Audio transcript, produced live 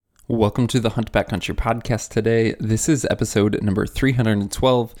Welcome to the Hunt Backcountry podcast today. This is episode number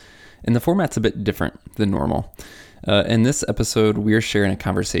 312, and the format's a bit different than normal. In this episode, we're sharing a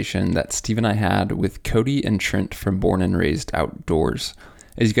conversation that Steve and I had with Cody and Trent from Born and Raised Outdoors.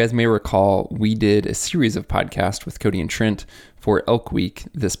 As you guys may recall, we did a series of podcasts with Cody and Trent for Elk Week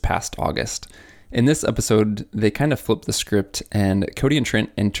this past August. In this episode, they kind of flipped the script and Cody and Trent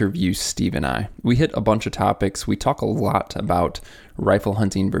interview Steve and I. We hit a bunch of topics. We talk a lot about rifle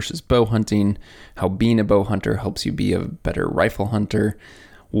hunting versus bow hunting, how being a bow hunter helps you be a better rifle hunter,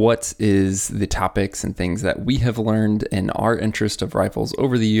 what is the topics and things that we have learned in our interest of rifles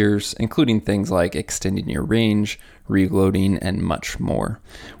over the years, including things like extending your range, reloading, and much more.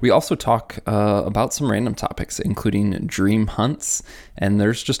 We also talk about some random topics, including dream hunts, and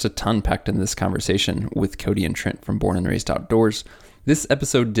there's just a ton packed in this conversation with Cody and Trent from Born and Raised Outdoors. This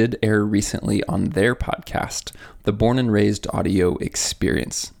episode did air recently on their podcast, the Born and Raised Audio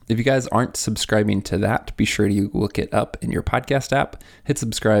Experience. If you guys aren't subscribing to that, be sure to look it up in your podcast app, hit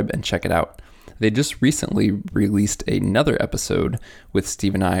subscribe, and check it out. They just recently released another episode with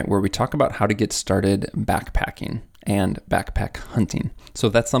Steve and I where we talk about how to get started backpacking and backpack hunting. So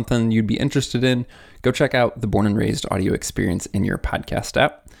if that's something you'd be interested in, go check out the Born and Raised Audio Experience in your podcast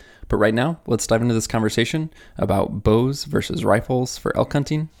app. But right now, let's dive into this conversation about bows versus rifles for elk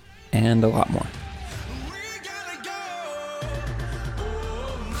hunting and a lot more.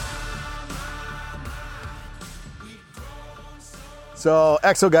 So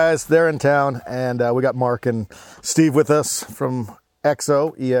EXO guys, they're in town, and we got Mark and Steve with us from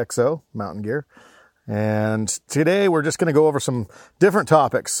EXO, Mountain Gear. And today we're just going to go over some different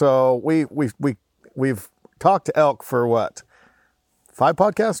topics. So we've talked to elk for what? 5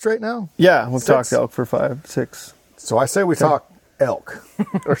 podcasts straight now? Yeah, we've talked elk for 5, 6. So I say we talk elk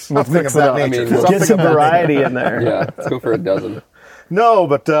or something of that nature. Get some variety in there. Yeah, let's go for a dozen. No,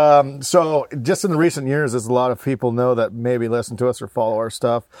 but so just in the recent years, as a lot of people know that maybe listen to us or follow our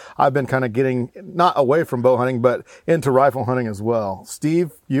stuff, I've been kind of getting not away from bow hunting, but into rifle hunting as well.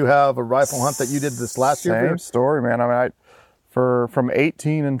 Steve, you have a rifle hunt that you did this last year? Same story, man. I mean, from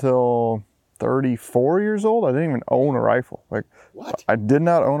 18 until 34 years old, I didn't even own a rifle. Like, what? I did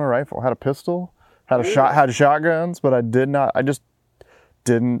not own a rifle. I had a pistol, had shotguns, but I just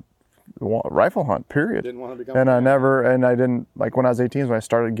didn't want a rifle hunt, period. Didn't want to become I didn't, like, when I was 18 is when I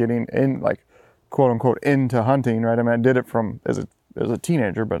started getting in, like, quote unquote, into hunting, right? I mean, I did it from as a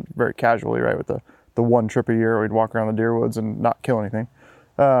teenager, but very casually, right? With the one trip a year, we'd walk around the deer woods and not kill anything.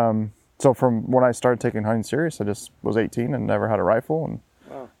 So from when I started taking hunting serious, I just was 18 and never had a rifle. And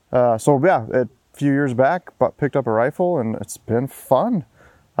a few years back, picked up a rifle, and it's been fun.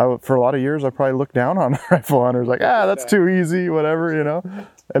 For a lot of years, I probably looked down on rifle hunters, like, that's too easy, whatever, you know.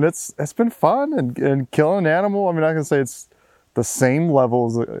 And it's been fun, and killing an animal. I mean, I can say it's the same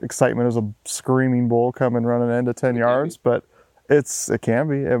level of excitement as a screaming bull coming running into 10 yards, but it can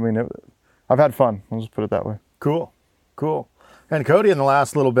be. I mean, I've had fun. I'll just put it that way. Cool. And Cody, in the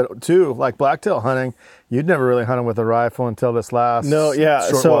last little bit too, like blacktail hunting, you'd never really hunted with a rifle until this last short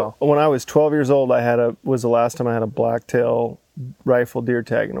while. When I was 12 years old, was the last time I had a blacktail rifle deer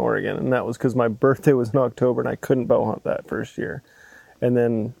tag in Oregon, and that was because my birthday was in October and I couldn't bow hunt that first year. And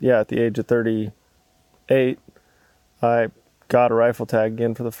then, at the age of 38, I got a rifle tag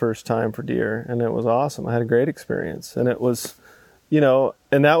again for the first time for deer, and it was awesome. I had a great experience, and it was,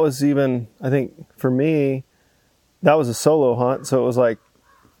 and that was even, I think, for me, that was a solo hunt, so it was like,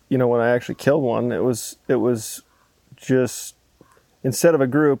 when I actually killed one, it was just, instead of a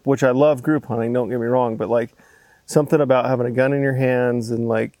group, which I love group hunting, don't get me wrong, but like something about having a gun in your hands and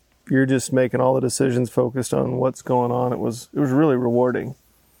like you're just making all the decisions focused on what's going on. It was really rewarding.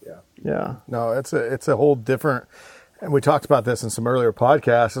 Yeah. No, it's a whole different, and we talked about this in some earlier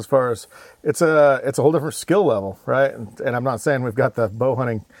podcasts, as far as it's a whole different skill level, right? And I'm not saying we've got the bow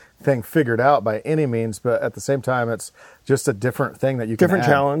hunting thing figured out by any means, but at the same time, it's just a different thing that you can different add.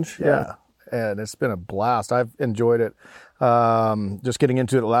 Challenge. Yeah. And it's been a blast. I've enjoyed it. Just getting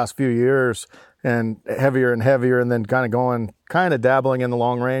into it the last few years, and heavier, and then kind of dabbling in the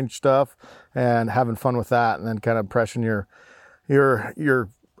long range stuff and having fun with that, and then kind of pressing your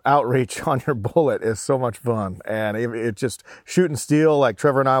outreach on your bullet is so much fun. And it just shooting steel, like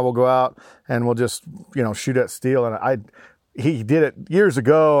Trevor and I will go out and we'll just, shoot at steel. And he did it years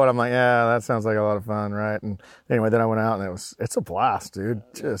ago, and I'm like, yeah, that sounds like a lot of fun, right? And anyway, then I went out and it's a blast, dude.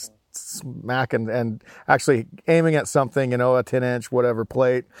 Just smacking and actually aiming at something, a 10-inch whatever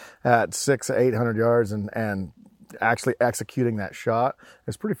plate at 600-800 yards and actually executing that shot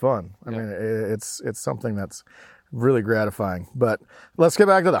is pretty fun. I mean, it's something that's really gratifying. But let's get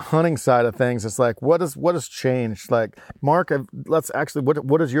back to the hunting side of things. It's like, what has changed? Like, Mark,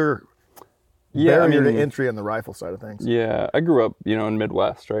 what is your barrier to entry on the rifle side of things? Yeah, I grew up, in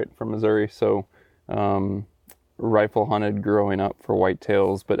Midwest, right, from Missouri. So, rifle hunted growing up for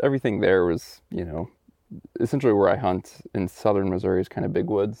whitetails, but everything there was, essentially where I hunt in southern Missouri is kind of big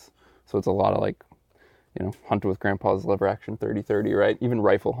woods. So it's a lot of hunt with grandpa's lever action 30-30, right? Even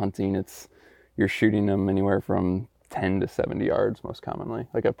rifle hunting, you're shooting them anywhere from 10 to 70 yards most commonly.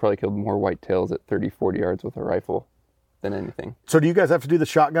 Like I've probably killed more whitetails at 30-40 yards with a rifle than anything. So do you guys have to do the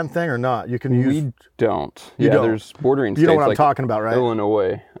shotgun thing or not? You can use... We don't. There's bordering states. You know what I'm talking about, right?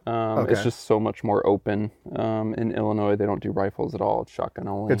 Illinois. It's just so much more open. In Illinois, they don't do rifles at all. It's shotgun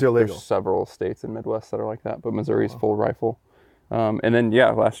only. It's illegal. There's several states in Midwest that are like that, but Missouri's full rifle. And then,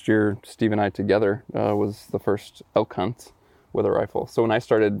 last year, Steve and I together was the first elk hunt with a rifle. So when I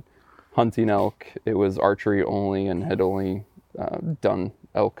started hunting elk, it was archery only and had only done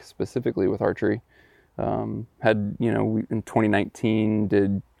elk specifically with archery. In 2019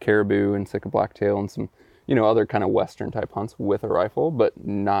 did caribou and sitka blacktail and some, other kind of Western type hunts with a rifle, but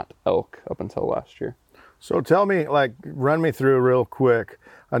not elk up until last year. So tell me, run me through real quick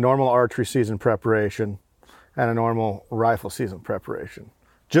a normal archery season preparation and a normal rifle season preparation.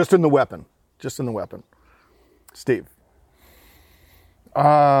 Just in the weapon. Steve.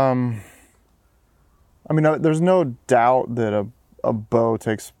 There's no doubt that a bow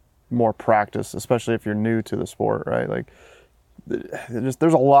takes more practice, especially if you're new to the sport, right? Like, there's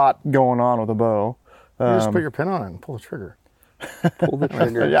a lot going on with a bow. You just put your pin on it and pull the trigger. Pull the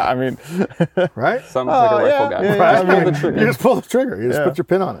trigger. Right? Sounds like a rifle guy. Yeah, right? You just pull the trigger. You just put your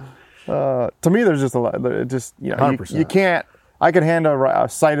pin on it. To me, there's just a lot. You can't. I could hand a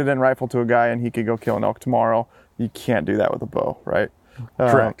sighted-in rifle to a guy and he could go kill an elk tomorrow. You can't do that with a bow, right?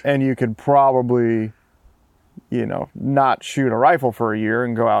 Correct. And you could probably, not shoot a rifle for a year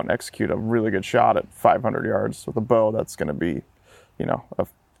and go out and execute a really good shot at 500 yards with a bow. That's going to be, a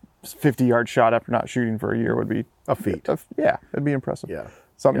 50-yard shot after not shooting for a year would be a feat. It'd be impressive. Yeah.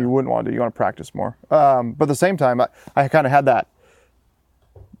 Something you wouldn't want to do. You want to practice more. But at the same time, I kind of had that,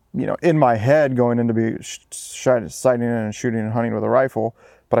 in my head going into sighting in and shooting and hunting with a rifle,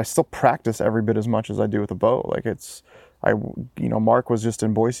 but I still practice every bit as much as I do with a bow. Mark was just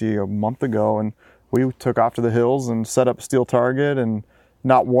in Boise a month ago and we took off to the hills and set up a steel target and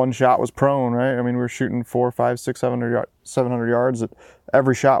not one shot was prone, right? We were shooting 400, 500, 600, 700 yards.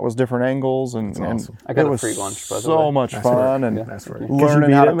 Every shot was different angles and awesome. I got it a was free lunch, by the so way. much fun and learning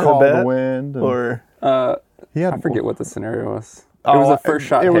how to call the wind. I forget what the scenario was. It was the first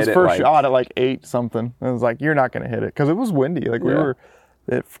shot. It was first shot at 8 something. It was you're not going to hit it because it was windy. We were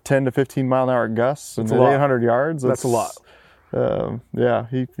at 10 to 15 mile an hour gusts and at 800 yards. That's a lot.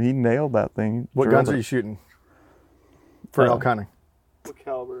 He nailed that thing. What guns are you shooting for elk hunting? What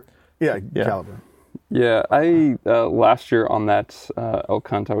caliber? Yeah, caliber. Yeah, I last year on that elk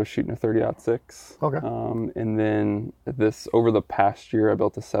hunt, I was shooting a 30-06. Okay. And then over the past year, I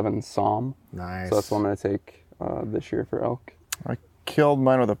built a 7 SAUM. Nice. So that's what I'm going to take this year for elk. I killed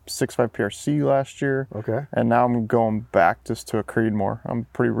mine with a 6.5 PRC last year. Okay. And now I'm going back just to a Creedmoor. I'm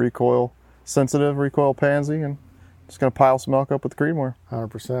pretty recoil sensitive, recoil pansy, and just going to pile some elk up with the Creedmoor.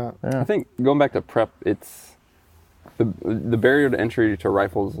 100%. Yeah. I think going back to prep, it's the barrier to entry to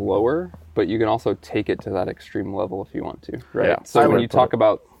rifles is lower, but you can also take it to that extreme level if you want to, right? Yeah, so when you talk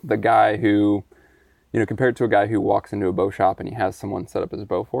about the guy who, compared to a guy who walks into a bow shop and he has someone set up his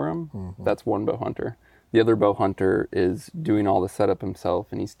bow for him, that's one bow hunter. The other bow hunter is doing all the setup himself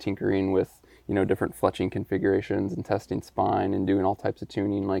and he's tinkering with, different fletching configurations and testing spine and doing all types of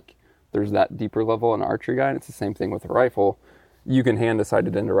tuning. There's that deeper level in an archery guy, and it's the same thing with a rifle. You can hand a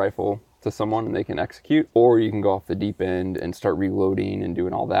sighted-in rifle to someone and they can execute, or you can go off the deep end and start reloading and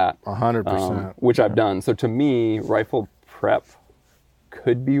doing all that. 100%. Which I've done. So to me, rifle prep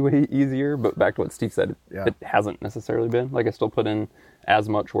could be way easier, but back to what Steve said, it hasn't necessarily been. I still put in as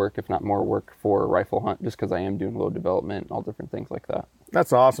much work, if not more work, for a rifle hunt, just because I am doing load development and all different things like that.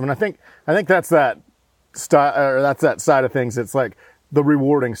 That's awesome, and I think that's that side of things. It's the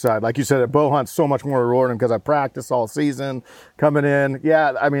rewarding side. Like you said, a bow hunt's so much more rewarding because I practice all season coming in.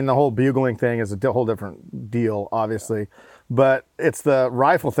 Yeah, the whole bugling thing is a whole different deal, obviously. But it's the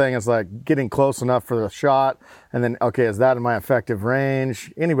rifle thing is getting close enough for the shot. And then, okay, is that in my effective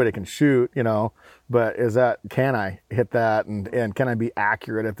range? Anybody can shoot, but can I hit that? And can I be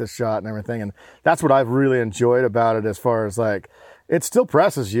accurate at this shot and everything? And that's what I've really enjoyed about it as far as it still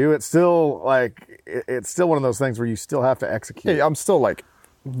presses you. It's still it's still one of those things where you still have to execute. Yeah, I'm still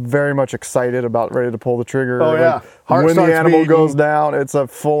very much excited about ready to pull the trigger. Oh yeah. When the animal goes down, it's a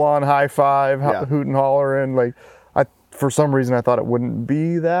full on high five, hoot and holler, and for some reason I thought it wouldn't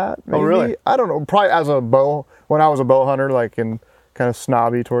be that. Maybe. Oh, really? I don't know. Probably when I was a bow hunter, like, and kind of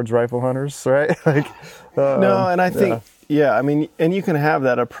snobby towards rifle hunters, right? Like, no, and I think, I mean, and you can have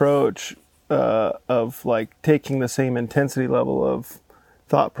that approach of like taking the same intensity level of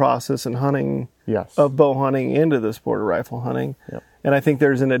thought process and hunting, of bow hunting into the sport of rifle hunting. Yep. And I think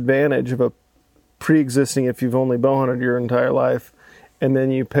there's an advantage of a pre-existing, if you've only bow hunted your entire life, and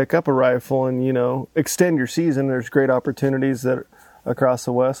then you pick up a rifle and, you know, extend your season. There's great opportunities that across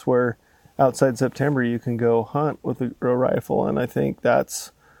the West where outside September you can go hunt with a rifle. And I think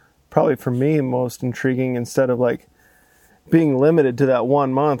that's probably for me most intriguing, instead of like being limited to that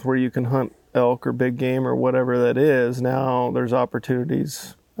 1 month where you can hunt elk or big game or whatever that is. Now there's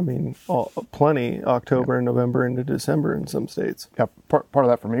opportunities. I mean, plenty October and November into December in some states. Yeah, part of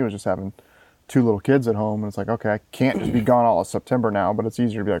that for me was just having 2 little kids at home, and it's like, okay, I can't just be gone all of September now, but it's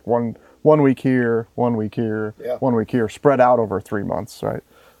easier to be like one week here, 1 week here, 1 week here, spread out over 3 months, right?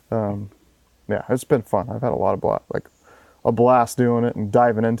 Yeah, it's been fun. I've had a blast doing it and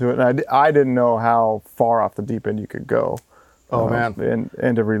diving into it, and I didn't know how far off the deep end you could go. Oh man,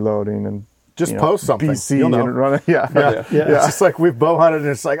 into reloading and just post something. BC You'll know. and running. Yeah. It's just like we've bow hunted, and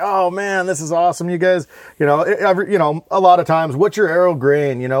it's like, oh man, this is awesome, you guys. You know, a lot of times, what's your arrow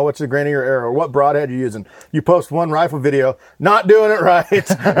grain? You know, what's the grain of your arrow? What broadhead you using? You post one rifle video, not doing it right.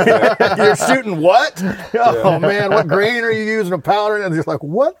 You're shooting what? Oh man, what grain are you using? A powder? And it's just like,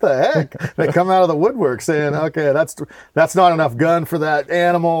 what the heck? They come out of the woodwork saying, okay, that's not enough gun for that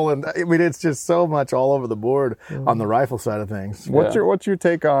animal, and I mean, it's just so much all over the board on the rifle side of things. What's your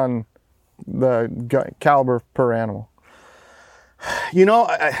take on the caliber per animal? You know,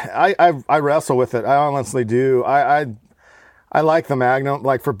 I wrestle with it. I honestly do. I like the Magnum,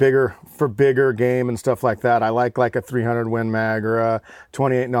 like for bigger game and stuff like that. I like a 300 Win Mag or a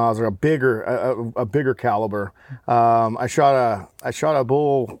 28 nozzle, a bigger caliber. I shot a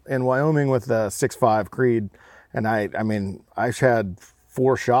bull in Wyoming with a 6.5 Creed, and I mean I had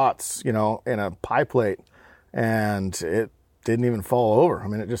 4 shots, you know, in a pie plate, and it didn't even fall over. I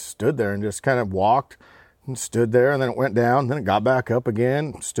mean, it just stood there and just kind of walked and stood there, and then it went down, then it got back up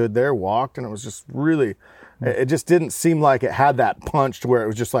again, stood there, walked, and it was just really, it just didn't seem like it had that punch to where it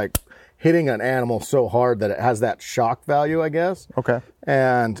was just like hitting an animal so hard that it has that shock value, I guess. Okay.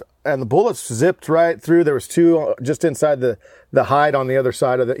 And the bullets zipped right through. There was 2 just inside the hide on the other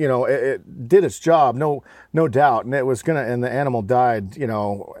side of the, you know, it did its job, no doubt. And and the animal died, you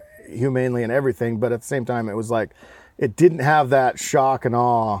know, humanely and everything. But at the same time, it was like, it didn't have that shock and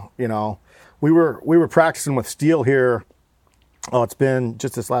awe, you know. We were practicing with steel here. Oh, it's been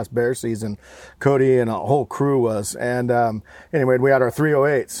just this last bear season. Cody and a whole crew was. And anyway, we had our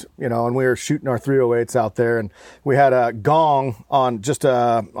 308s, you know, and we were shooting our 308s out there. And we had a gong on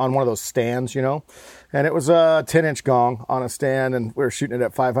on one of those stands, you know. And it was a 10-inch gong on a stand, and we were shooting it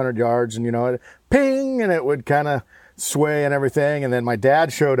at 500 yards. And, you know, it ping, and it would kind of sway and everything. And then my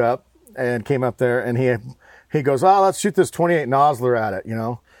dad showed up and came up there, and he goes, oh, let's shoot this 28 nozzler at it, you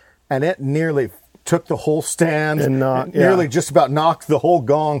know. And it nearly took the whole stand and nearly just about knocked the whole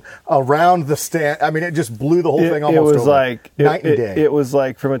gong around the stand. I mean, it just blew the whole thing almost over. It was like night and day. It was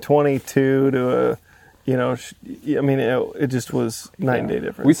like from a 22 to a, you know, I mean, it just was night and day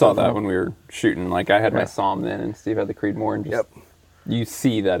difference. We saw that when we were shooting. Like, I had my Psalm then, and Steve had the Creedmoor, and just you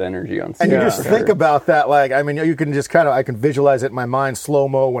see that energy on Steve. And you just think about that, like, I mean, you can just I can visualize it in my mind,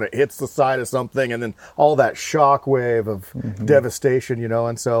 slow-mo, when it hits the side of something, and then all that shock wave of devastation, you know.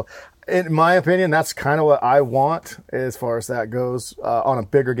 And so, in my opinion, that's kind of what I want as far as that goes on a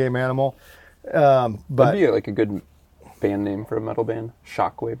bigger game animal. But that'd be like a good band name for a metal band,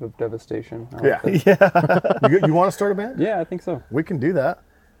 Shockwave of Devastation. You want to start a band? Yeah, I think so. We can do that.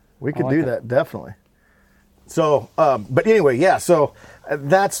 We can do that, definitely. So, but anyway, yeah. So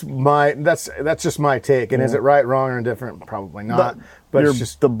that's just my take. And is it right, wrong, or indifferent? Probably not. But it's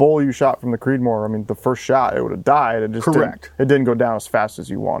just the bull you shot from the Creedmoor. I mean, the first shot, it would have died. It just didn't go down as fast as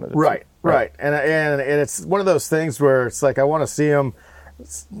you wanted it. Right. And it's one of those things where it's like I want to see him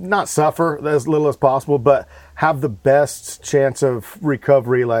not suffer as little as possible, but have the best chance of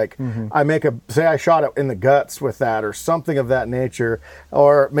recovery. Like say I shot it in the guts with that, or something of that nature,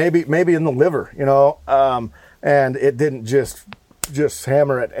 or maybe in the liver, you know, and it didn't just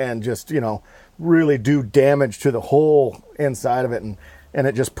hammer it and just, you know, really do damage to the whole inside of it, and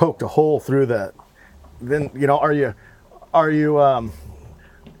it just poked a hole through then, you know, are you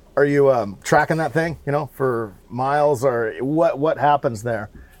tracking that thing, you know, for miles, or what happens there?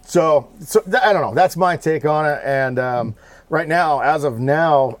 So I don't know. That's my take on it. And right now, as of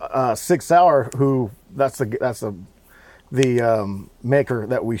now, 6 Hour, who that's the maker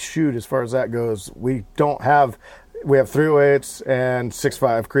that we shoot as far as that goes, we don't have we have 308s and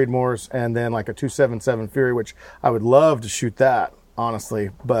 6.5 Creedmoors, and then like a 277 Fury, which I would love to shoot that, honestly,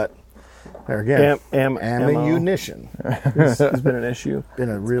 but there again, ammunition has been an issue. Been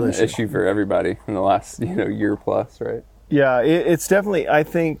a real issue for everybody in the last year plus, right? Yeah, it's definitely. I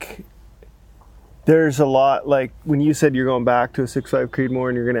think there's a lot, like when you said you're going back to a 6.5 Creedmoor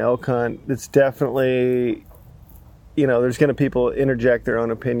and you're going to elk hunt. It's definitely, there's going to people interject their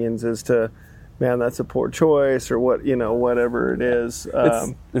own opinions as to, man, that's a poor choice, or what, whatever it is.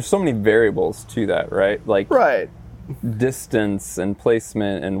 There's so many variables to that, right? Like right. Distance and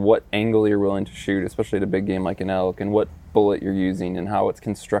placement and what angle you're willing to shoot, especially at a big game like an elk, and what bullet you're using and how it's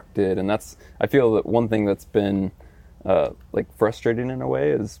constructed. And I feel that one thing that's been frustrating in a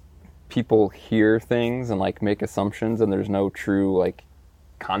way is people hear things and make assumptions, and there's no true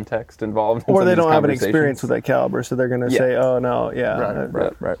context involved in or they don't have an experience with that caliber, so they're going to say, oh no,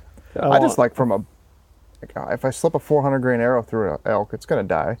 right. I just if I slip a 400 grain arrow through an elk, it's going to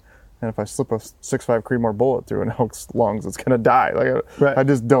die. And if I slip a 6.5 Creedmoor bullet through an elk's lungs, it's going to die. I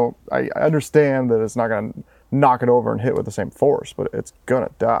just don't. I understand that it's not going to knock it over and hit with the same force, but it's going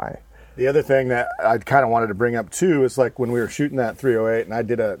to die. The other thing that I kind of wanted to bring up too is when we were shooting that 308, and I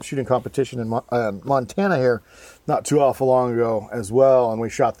did a shooting competition in Montana here not too awful long ago as well, and we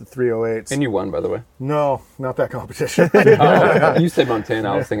shot the 308s. And you won, by the way. No, not that competition. You said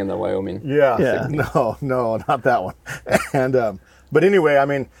Montana, I was thinking the Wyoming. Yeah. No, not that one. And but anyway, I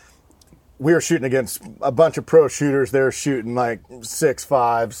mean, we were shooting against a bunch of pro shooters. They're shooting 6.5,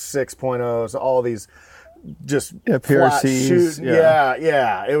 6.0s, all these just PRCs.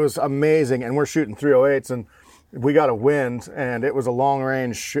 Yeah. It was amazing. And we're shooting 308s, and we got a wind, and it was a long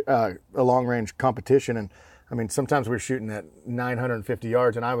range competition. And I mean, sometimes we were shooting at 950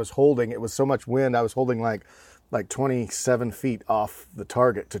 yards, and it was so much wind, I was holding like 27 feet off the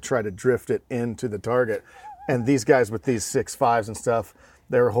target to try to drift it into the target. And these guys with these 6.5s and stuff,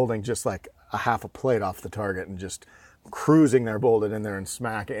 they were holding just a half a plate off the target and just cruising their bullet in there and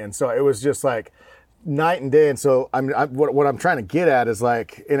smack it. And so it was just night and day. And so what I'm trying to get at is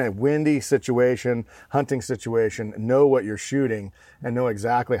in a windy situation, hunting situation, know what you're shooting and know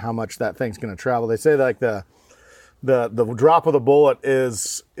exactly how much that thing's going to travel. They say the drop of the bullet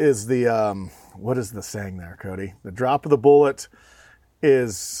is the what is the saying there, Cody? The drop of the bullet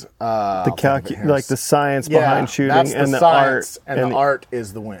is the science behind shooting, that's and the science, art, and the art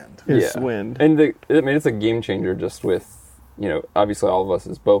is the wind. Wind. And it's a game changer just with, obviously all of us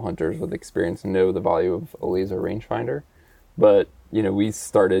as bow hunters with experience know the value of a laser rangefinder. But, we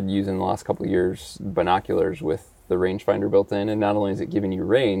started using the last couple of years binoculars with the rangefinder built in, and not only is it giving you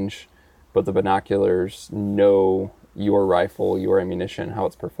range, but the binoculars know your rifle, your ammunition, how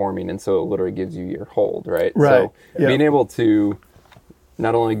it's performing, and so it literally gives you your hold, right? So being able to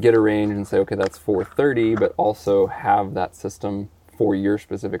not only get a range and say, okay, that's 430, but also have that system for your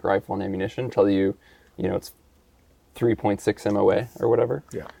specific rifle and ammunition tell you, it's 3.6 MOA or whatever.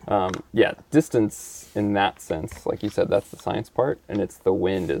 Distance in that sense, like you said, that's the science part, and it's the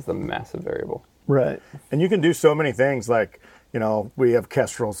wind is the massive variable. Right. And you can do so many things we have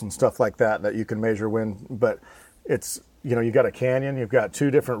kestrels and stuff like that you can measure wind, but it's, you got a canyon, you've got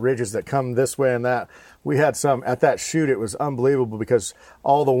two different ridges that come this way and that. We had some at that shoot. It was unbelievable because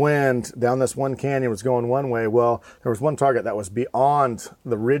all the wind down this one canyon was going one way. Well, there was one target that was beyond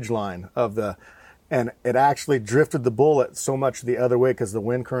the ridge line and it actually drifted the bullet so much the other way because the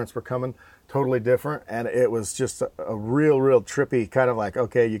wind currents were coming totally different. And it was just a real trippy kind of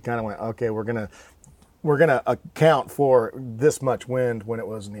okay, you kind of went, okay, we're going to account for this much wind when it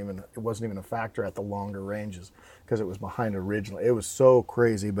wasn't even a factor at the longer ranges because it was behind a ridge line. It was so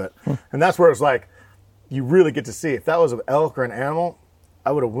crazy, and that's where it's you really get to see. If that was an elk or an animal,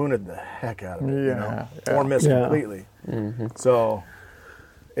 I would have wounded the heck out of it, or missed completely. Mm-hmm. So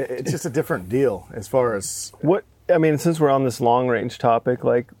it's just a different deal as far as since we're on this long range topic,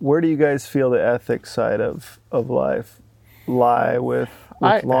 where do you guys feel the ethics side of life lie with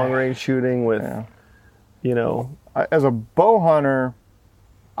long range shooting with? As a bow hunter,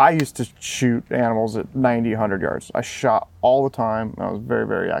 I used to shoot animals at 90, 100 yards. I shot all the time. I was very,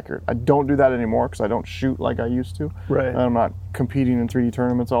 very accurate. I don't do that anymore because I don't shoot like I used to. Right. And I'm not competing in 3D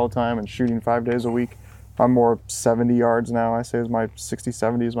tournaments all the time and shooting 5 days a week. I'm more 70 yards now. I say is my 60,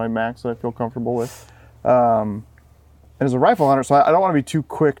 70 is my max that I feel comfortable with. And as a rifle hunter, so I don't want to be too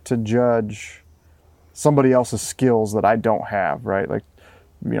quick to judge somebody else's skills that I don't have, right?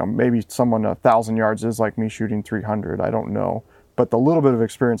 Maybe someone 1,000 yards is like me shooting 300. I don't know. But the little bit of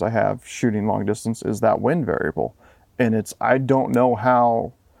experience I have shooting long distance is that wind variable. And I don't know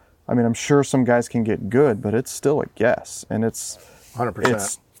how, I'm sure some guys can get good, but it's still a guess. And it's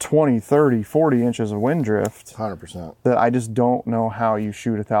 100%. 20, 30, 40 inches of wind drift 100%. that I just don't know how you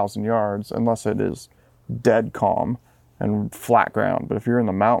shoot 1,000 yards unless it is dead calm and flat ground. But if you're in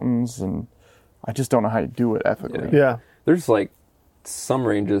the mountains, and I just don't know how you do it ethically. Yeah. There's like some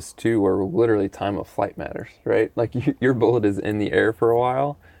ranges too where literally time of flight matters, right? Like your bullet is in the air for a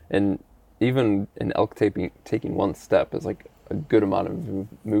while, and even an elk taking one step is like a good amount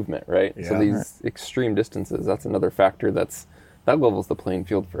of movement, right? Yeah, so these extreme distances, that's another factor that levels the playing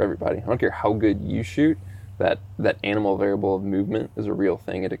field for everybody. I don't care how good you shoot, that animal variable of movement is a real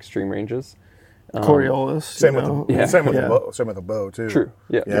thing at extreme ranges. Coriolis. Same with the bow. Same with the bow too. True.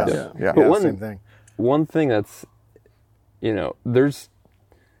 Yeah. But same thing. One thing that's, there's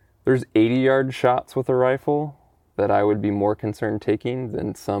 80-yard shots with a rifle that I would be more concerned taking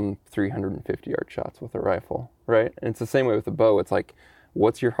than some 350-yard shots with a rifle, right? And it's the same way with the bow. It's like,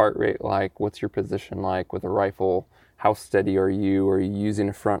 what's your heart rate like? What's your position like with a rifle? How steady are you? Are you using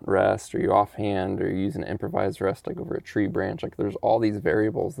a front rest? Are you offhand? Are you using an improvised rest like over a tree branch? Like there's all these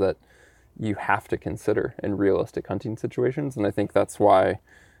variables that you have to consider in realistic hunting situations. And I think that's why,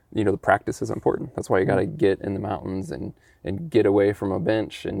 the practice is important. That's why you got to get in the mountains and get away from a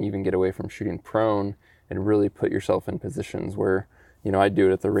bench and even get away from shooting prone and really put yourself in positions where, I do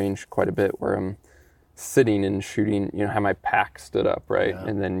it at the range quite a bit where I'm sitting and shooting, have my pack stood up, right? Yeah.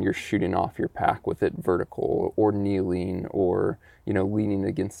 And then you're shooting off your pack with it vertical or kneeling or, leaning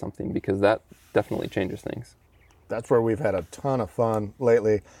against something, because that definitely changes things. That's where we've had a ton of fun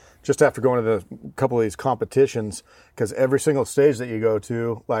lately, just after going to a couple of these competitions, because every single stage that you go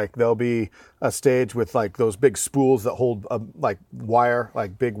to, like there'll be a stage with like those big spools that hold like wire,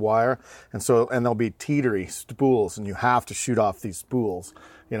 like big wire. And there'll be teetery spools, and you have to shoot off these spools,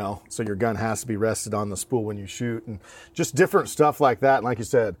 so your gun has to be rested on the spool when you shoot, and just different stuff like that. And like you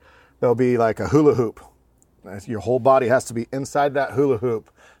said, there'll be like a hula hoop. Your whole body has to be inside that hula hoop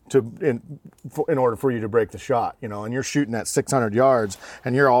in order for you to break the shot, and you're shooting at 600 yards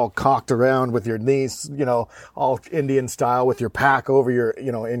and you're all cocked around with your knees, all Indian style with your pack over your,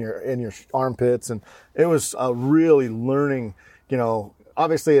 in your armpits. And it was a really learning,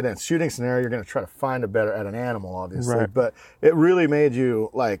 obviously in a shooting scenario, you're going to try to find at an animal, obviously, right. But it really made you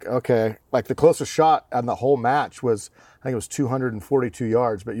like, okay, like the closest shot on the whole match was, I think it was 242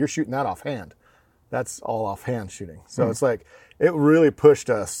 yards, but you're shooting that offhand. That's all offhand shooting. So it's like, it really pushed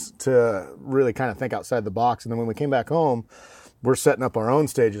us to really kind of think outside the box. And then when we came back home, we're setting up our own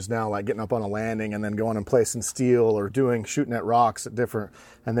stages now, like getting up on a landing and then going and placing steel or shooting at rocks at different,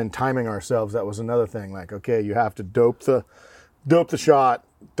 and then timing ourselves. That was another thing. Like, okay, you have to dope the shot,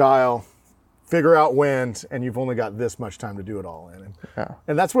 dial, figure out wind, and you've only got this much time to do it all in.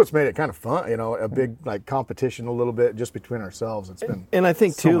 And that's what's made it kind of fun, a big like competition a little bit just between ourselves. It's been and I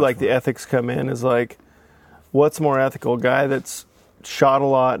think too, like fun. The ethics come in is like, what's more ethical? Guy that's shot a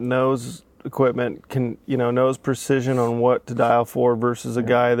lot, knows equipment, knows precision on what to dial for, versus a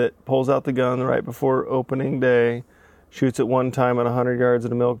guy that pulls out the gun right before opening day, shoots it one time at 100 yards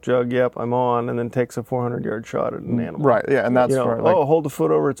at a milk jug, yep, I'm on, and then takes a 400-yard shot at an animal. Right, yeah, and that's where, like, hold the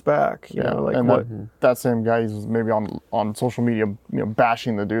foot over its back, like and what? That same guy is maybe on social media,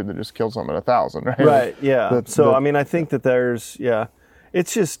 bashing the dude that just killed someone at 1,000, right? Right, yeah. I mean, I think that there's,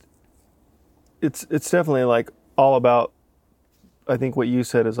 it's just, it's definitely like all about, I think what you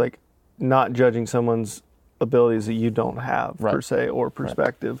said is like not judging someone's abilities that you don't have per se, or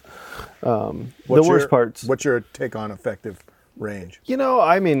perspective. The worst parts. What's your take on effective range?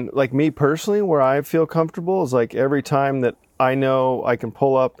 I mean, like me personally, where I feel comfortable is like every time that I know I can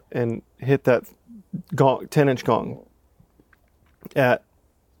pull up and hit that 10-inch gong at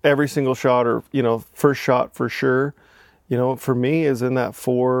every single shot, or first shot for sure. For me is in that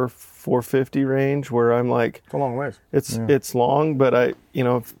 450 range, where I'm like, it's a long ways. It's long, but I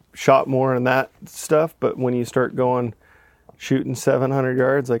shot more in that stuff. But when you start shooting 700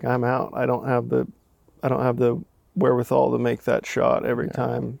 yards, like I'm out. I don't have the wherewithal to make that shot every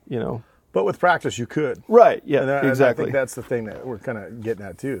time. But with practice, you could. Right. Yeah. Exactly. And I think that's the thing that we're kind of getting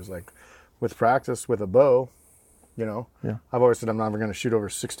at too. Is like with practice with a bow. I've always said I'm never going to shoot over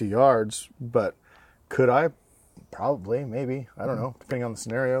 60 yards, but could I? Probably, maybe. I don't know. Depending on the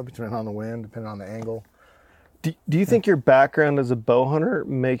scenario, depending on the wind, depending on the angle. Do you think your background as a bow hunter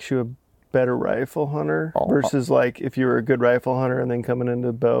makes you a better rifle hunter versus like if you were a good rifle hunter and then coming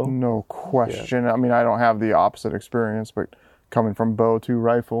into bow? No question. I mean, I don't have the opposite experience, but coming from bow to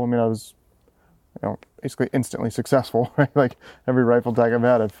rifle, I mean, I was basically instantly successful, right? Like every rifle tag I've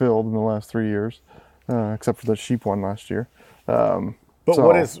had, I've filled in the last 3 years, except for the sheep one last year. But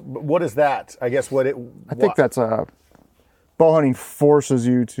what is that? I guess I think that's bow hunting forces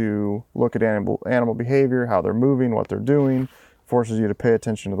you to look at animal behavior, how they're moving, what they're doing, forces you to pay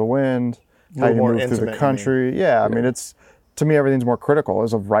attention to the wind, how you more move through the intimate, country. Yeah, I mean, it's, to me, everything's more critical.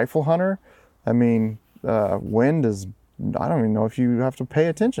 As a rifle hunter, I mean, wind is, I don't even know if you have to pay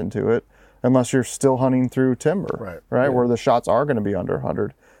attention to it unless you're still hunting through timber, right? Where the shots are going to be under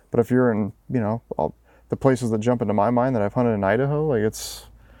 100. But if you're in, the places that jump into my mind that I've hunted in Idaho, like it's,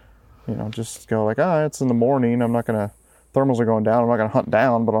 just go like, it's in the morning. I'm not going to, thermals are going down. I'm not going to hunt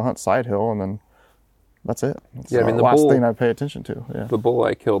down, but I'll hunt side hill, and then that's it. That's the last thing I pay attention to. Yeah. The bull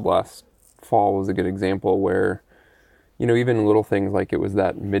I killed last fall was a good example where, even little things like it was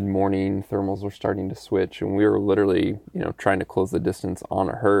that mid-morning, thermals were starting to switch, and we were literally, trying to close the distance on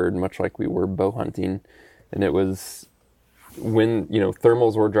a herd, much like we were bow hunting. And it was when,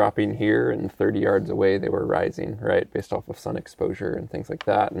 thermals were dropping here and 30 yards away, they were rising, right, based off of sun exposure and things like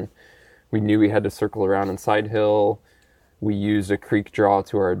that. And we knew we had to circle around in side hill. We used a creek draw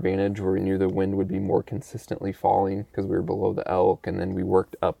to our advantage where we knew the wind would be more consistently falling because we were below the elk, and then we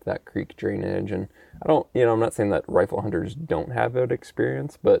worked up that creek drainage. And I'm not saying that rifle hunters don't have that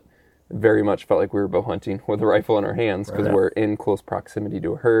experience, but very much felt like we were bow hunting with a rifle in our hands because we're in close proximity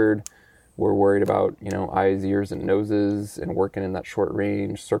to a herd. We're worried about, eyes, ears, and noses, and working in that short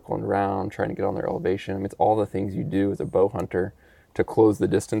range, circling around, trying to get on their elevation. I mean, it's all the things you do as a bow hunter to close the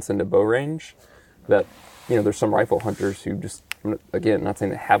distance into bow range that, there's some rifle hunters who just, again, not saying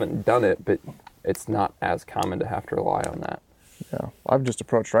they haven't done it, but it's not as common to have to rely on that. Yeah, I've just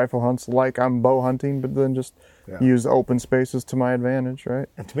approached rifle hunts like I'm bow hunting, but then just use open spaces to my advantage, right?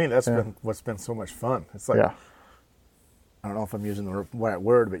 And to me, that's been what's been so much fun. It's like, I don't know if I'm using the right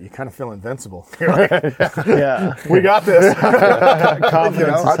word, but you kind of feel invincible. You're like, we got this.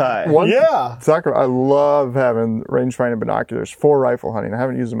 Confidence is high. I love having rangefinder binoculars for rifle hunting. I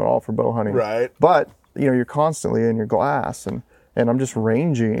haven't used them at all for bow hunting. Right. But, you're constantly in your glass, and I'm just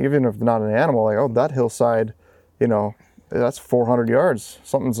ranging, even if not an animal, like, that hillside, that's 400 yards.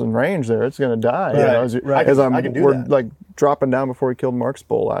 Something's in range there. It's going to die. We're like dropping down before we killed Mark's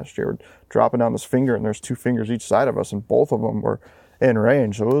bull last year. We're dropping down this finger, and there's 2 fingers each side of us, and both of them were in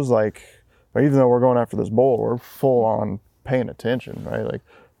range. So it was like, even though we're going after this bull, we're full on paying attention, right? Like,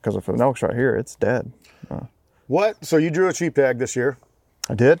 because if an elk's right here, it's dead. So you drew a sheep tag this year?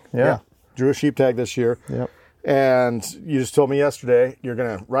 I did. Yeah. Drew a sheep tag this year. Yep. And you just told me yesterday you're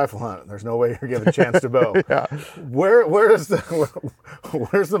going to rifle hunt. There's no way you're given a chance to bow. Where's the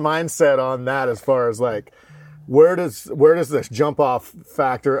mindset on that as far as like, where does this jump off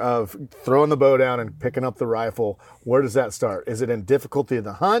factor of throwing the bow down and picking up the rifle, where does that start? Is it in difficulty of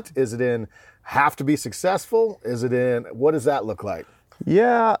the hunt? Is it in have to be successful? Is it in, what does that look like?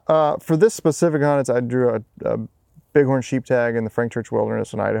 Yeah. For this specific hunt, I drew a bighorn sheep tag in the Frank Church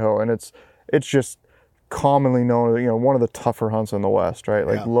Wilderness in Idaho, and it's just commonly known, one of the tougher hunts in the West, right?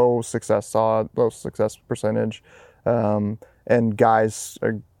 Like low success percentage, and guys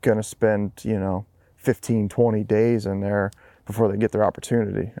are gonna spend 15, 20 days in there before they get their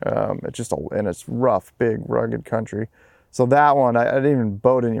opportunity. And it's rough, big, rugged country. So that one,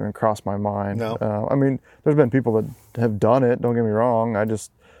 bow didn't even cross my mind. No. I mean, there's been people that have done it. Don't get me wrong. I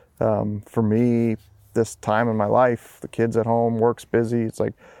just, for me, this time in my life, the kids at home, work's busy. It's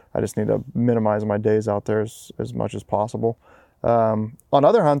like, I just need to minimize my days out there as much as possible. On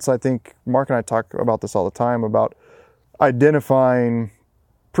other hunts, I think Mark and I talk about this all the time, about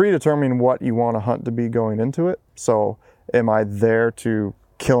predetermining what you want a hunt to be going into it. So am I there to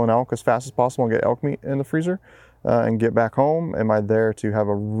kill an elk as fast as possible and get elk meat in the freezer and get back home? Am I there to have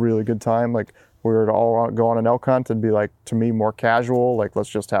a really good time? Like, we were to all go on an elk hunt, it'd be like, to me, more casual, like, let's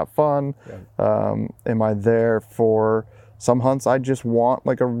just have fun. Am I there for some hunts? I just want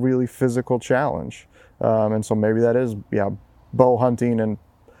like a really physical challenge. And so maybe that is, bow hunting and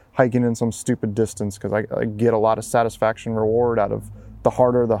hiking in some stupid distance, because I get a lot of satisfaction reward out of the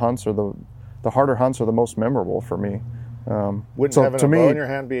harder the hunts, or the harder hunts are the most memorable for me. Wouldn't having a bow in your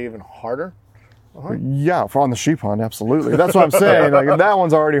hand be even harder? Yeah, on the sheep hunt, absolutely. That's what I'm saying. Like, that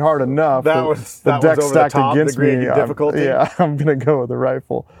one's already hard enough. The deck's stacked against me. Difficulty. I'm gonna go with the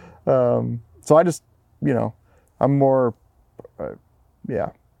rifle. So I just, I'm more,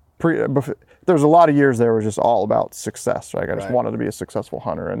 there's a lot of years there was just all about success. Like, I just wanted to be a successful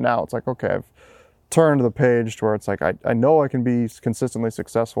hunter, and now it's like, okay, I've turned the page to where it's like, I know I can be consistently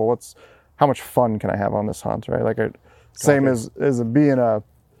successful. How much fun can I have on this hunt, right? Like, same as being a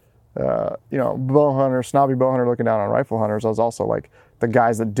bow hunter, snobby bow hunter looking down on rifle hunters. I was also like the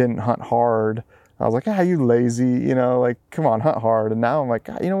guys that didn't hunt hard. I was like, you lazy, like, come on, hunt hard. And now I'm like,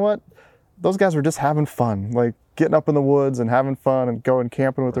 you know what? Those guys were just having fun, like getting up in the woods and having fun and going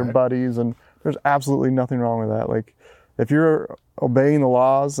camping with their buddies. And there's absolutely nothing wrong with that. Like, if you're obeying the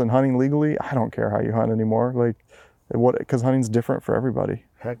laws and hunting legally, I don't care how you hunt anymore. Like, because hunting's different for everybody.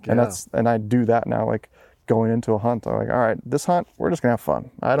 Heck yeah. And I do that now, like going into a hunt. I'm like, all right, this hunt, we're just gonna have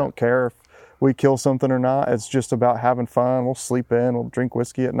fun. I don't care if we kill something or not. It's just about having fun. We'll sleep in, we'll drink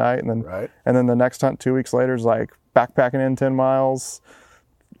whiskey at night, and then the next hunt 2 weeks later is like backpacking in 10 miles,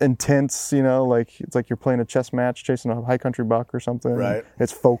 intense, like it's like you're playing a chess match, chasing a high country buck or something. Right.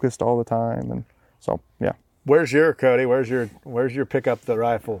 It's focused all the time, and so yeah. Where's your Cody? Where's your pick up the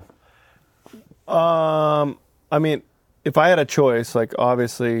rifle? I mean, if I had a choice, like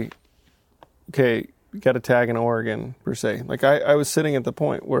obviously, okay, you got a tag in Oregon per se. Like I was sitting at the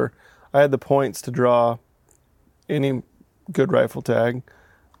point where I had the points to draw any good rifle tag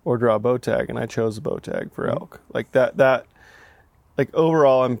or draw a bow tag, and I chose a bow tag for elk. Like that, like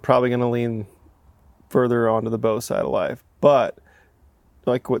overall, I'm probably going to lean further onto the bow side of life. But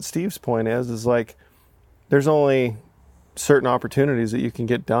like what Steve's point is like there's only certain opportunities that you can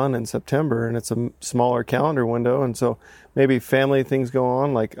get done in September, and it's a smaller calendar window, and so maybe family things go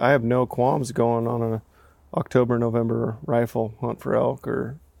on. Like I have no qualms going on an October, November rifle hunt for elk,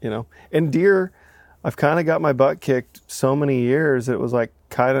 or and deer. I've kind of got my butt kicked so many years it was like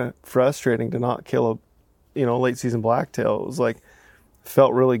kind of frustrating to not kill a late season blacktail. It was like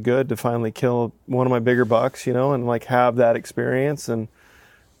felt really good to finally kill one of my bigger bucks, and like have that experience and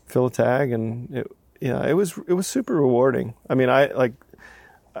fill a tag, and it was super rewarding. I mean,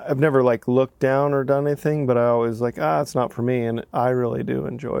 I've never like looked down or done anything, but I always like, it's not for me. And I really do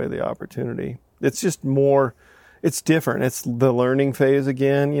enjoy the opportunity. It's just more, it's different. It's the learning phase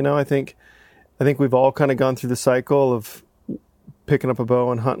again. I think we've all kind of gone through the cycle of picking up a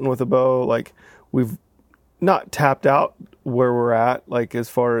bow and hunting with a bow. Like we've not tapped out where we're at, like as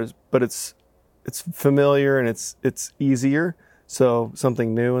far as, but it's familiar and it's easier. So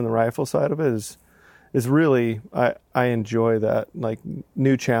something new in the rifle side of it is really, I enjoy that, like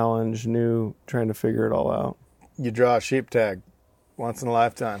new challenge, trying to figure it all out. You draw a sheep tag once in a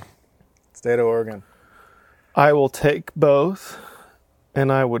lifetime, state of Oregon. I will take both,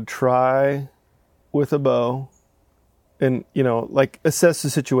 and I would try with a bow and, like assess the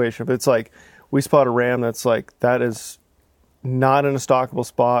situation. If it's like we spot a ram that's like, that is not in a stockable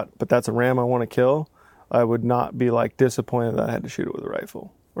spot, but that's a ram I want to kill, I would not be like disappointed that I had to shoot it with a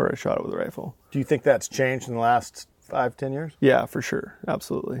rifle or I shot it with a rifle. Do you think that's changed in the last 5-10 years? Yeah, for sure.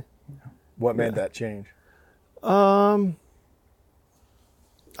 Absolutely. What made that change? I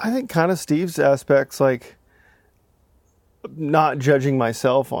think kind of Steve's aspects, like not judging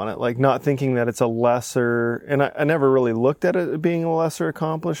myself on it, like not thinking that it's a lesser, and I never really looked at it being a lesser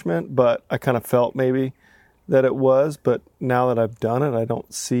accomplishment, but I kind of felt maybe that it was, but now that I've done it, I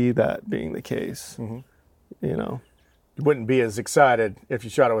don't see that being the case. Mm-hmm. You wouldn't be as excited if you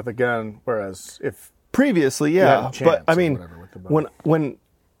shot it with a gun, whereas if previously, yeah, but I mean,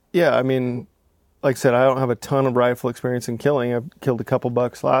 I mean, like I said, I don't have a ton of rifle experience in killing. I killed a couple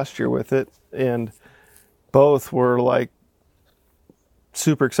bucks last year with it, and both were like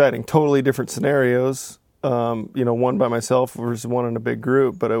super exciting, totally different scenarios. One by myself versus one in a big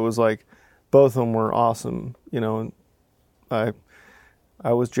group, but it was like both of them were awesome. And I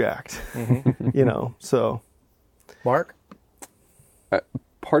was jacked. Mm-hmm. So. Mark?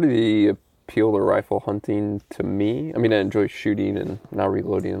 Part of the appeal to rifle hunting to me, I mean, I enjoy shooting and now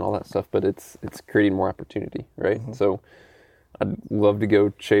reloading and all that stuff, but it's creating more opportunity, right? Mm-hmm. So I'd love to go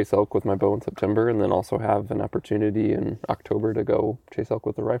chase elk with my bow in September and then also have an opportunity in October to go chase elk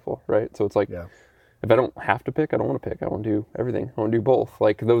with a rifle, right? So it's like, if I don't have to pick, I don't want to pick. I want to do everything. I want to do both.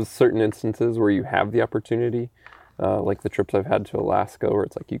 Like those certain instances where you have the opportunity, like the trips I've had to Alaska where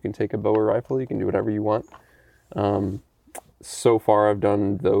it's like you can take a bow or rifle, you can do whatever you want. So far I've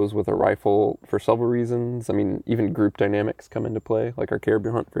done those with a rifle for several reasons. I mean, even group dynamics come into play. Like our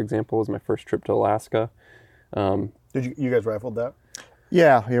caribou hunt, for example, was my first trip to Alaska. Did you guys rifled that?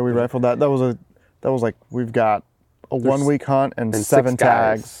 Yeah, we rifled that. That was like, we've got a 1 week hunt and 7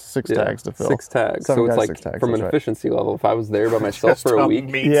 tags, 6 tags to fill. 6 tags. So it's like from an efficiency level, if I was there by myself for a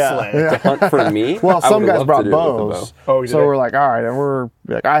week to hunt for me, well, some guys brought bows. Oh, so we're like, all right, and we're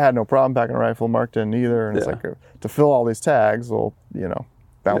like, I had no problem packing a rifle, Mark didn't either, and it's like to fill all these tags, we'll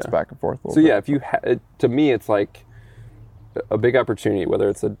bounce back and forth a little bit. Yeah, if you to me, it's like a big opportunity, whether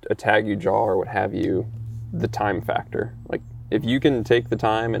it's a tag you draw or what have you, the time factor. Like if you can take the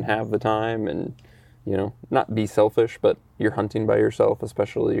time and have the time and not be selfish, but you're hunting by yourself,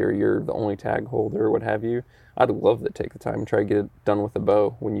 especially, or you're the only tag holder or what have you, I'd love to take the time and try to get it done with a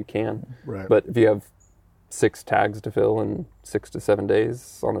bow when you can. Right. But if you have 6 tags to fill in 6 to 7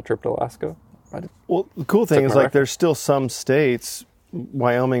 days on a trip to Alaska, well, the cool thing is like there's still some states,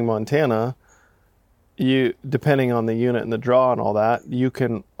 Wyoming, Montana, you depending on the unit and the draw and all that, you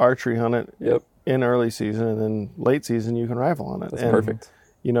can archery hunt it in early season, and then late season you can rifle on it. That's and, perfect.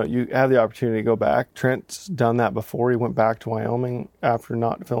 You know, you have the opportunity to go back. Trent's done that before. He went back to Wyoming after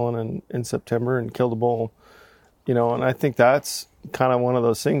not filling in September and killed a bull. You know, and I think that's kind of one of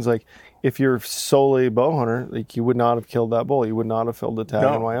those things. Like, if you're solely a bow hunter, like, you would not have killed that bull. You would not have filled the tag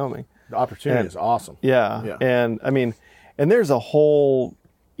in Wyoming. The opportunity is awesome. Yeah. And I mean, and there's a whole,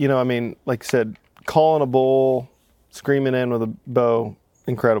 you know, I mean, like I said, calling a bull, screaming in with a bow,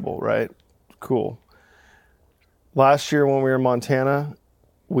 incredible, right? Cool. Last year when we were in Montana,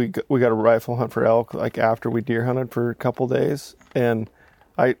 we got a rifle hunt for elk, like after we deer hunted for a couple days. And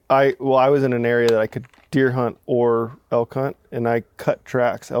I was in an area that I could deer hunt or elk hunt, and I cut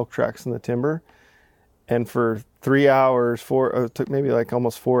elk tracks in the timber. And for 3 hours, it took maybe like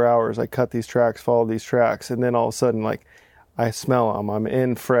almost 4 hours, I cut these tracks, followed these tracks. And then all of a sudden, like, I smell them. I'm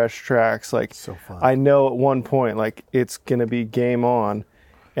in fresh tracks. Like, so fun. I know at one point, like, it's going to be game on.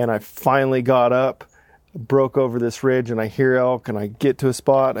 And I finally got up, broke over this ridge, and I hear elk, and I get to a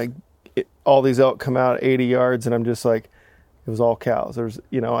spot. All these elk come out 80 yards, and I'm just like, it was all cows. There was,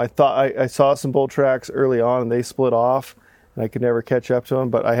 you know, I thought I saw some bull tracks early on, and they split off, and I could never catch up to them.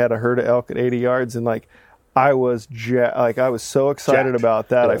 But I had a herd of elk at 80 yards, and like, I was so excited about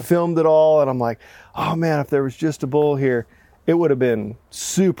that. Yeah. I filmed it all, and I'm like, oh man, if there was just a bull here, it would have been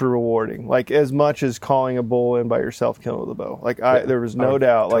super rewarding. Like, as much as calling a bull in by yourself, killing with a bow. Like, there was no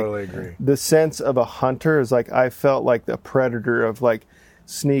doubt. Totally like, agree. The sense of a hunter is like, I felt like the predator of like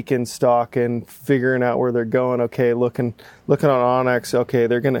sneaking, stalking, figuring out where they're going. Okay, looking on Onyx. Okay,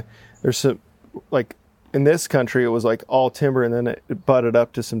 there's some, like, in this country, it was like all timber, and then it butted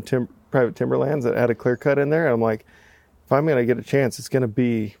up to some private timberlands that had a clear cut in there. And I'm like, if I'm going to get a chance, it's going to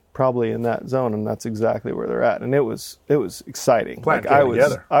be probably in that zone, and that's exactly where they're at. And it was exciting. Like, I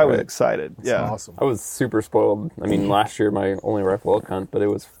was excited. That's yeah, awesome. I was super spoiled. I mean, last year my only rifle elk hunt, but it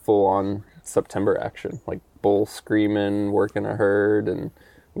was full on September action, like bull screaming, working a herd, and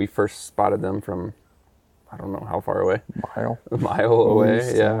we first spotted them from, I don't know how far away. A mile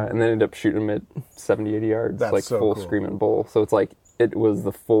away, yeah. And then ended up shooting them at 70, 80 yards, That's like so full cool. screaming bull. So it's like, it was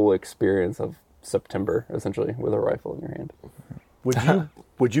the full experience of September, essentially, with a rifle in your hand.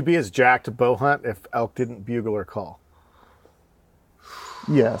 Would you be as jacked to bow hunt if elk didn't bugle or call?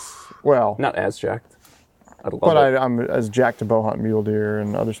 Yes. Well, Not as jacked. I'd love but it. I'm as jacked to bow hunt mule deer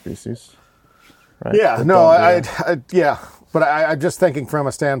and other species. Right? Yeah, That no, don't do that. yeah. But I'm just thinking from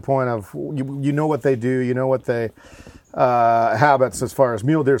a standpoint of, you know what they do, you know what they habits as far as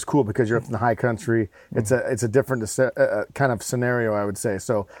mule deer is cool because you're up in the high country. It's a different kind of scenario, I would say.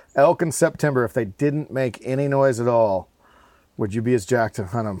 So elk in September, if they didn't make any noise at all, would you be as jacked to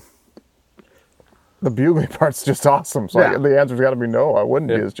hunt them? The bugling part's just awesome. So Yeah. the answer's got to be no. I wouldn't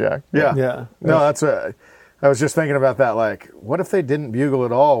be as jacked. Yeah. Yeah. No, that's I was just thinking about that. Like, what if they didn't bugle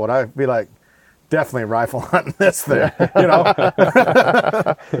at all? Would I be like, definitely rifle hunting this thing? You know,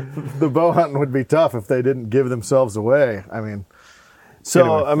 the bow hunting would be tough if they didn't give themselves away. I mean, So,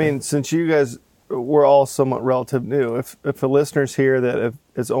 anyway. I mean, since you guys were all somewhat relative new, if the listeners here that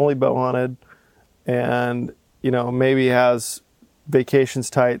is only bow hunted and, you know, maybe has vacations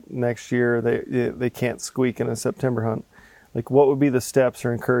tight next year, they can't squeak in a September hunt, like, what would be the steps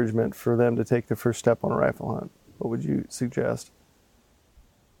or encouragement for them to take the first step on a rifle hunt? What would you suggest?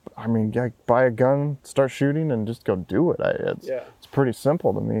 I mean, buy a gun, start shooting, and just go do it. It's pretty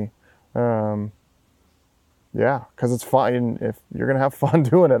simple to me. Yeah, because it's fun. If you're gonna have fun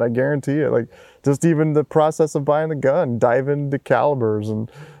doing it, I guarantee it. Like, just even the process of buying the gun, dive into calibers,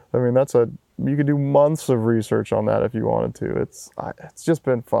 and I mean, you could do months of research on that if you wanted to. It's just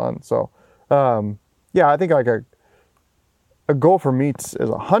been fun. So, yeah, I think like a goal for me as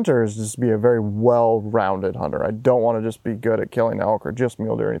a hunter is just to be a very well-rounded hunter. I don't want to just be good at killing elk or just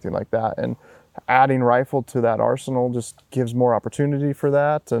mule deer or anything like that. And adding rifle to that arsenal just gives more opportunity for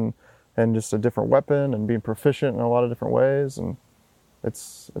that, and just a different weapon and being proficient in a lot of different ways. And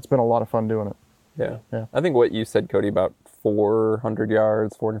it's been a lot of fun doing it. Yeah. I think what you said, Cody, about 400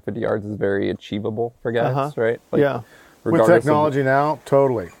 yards, 450 yards is very achievable for guys, right? Like, Yeah. with technology now,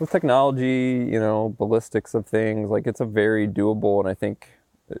 totally. With technology, you know, ballistics of things, like, it's a very doable, and I think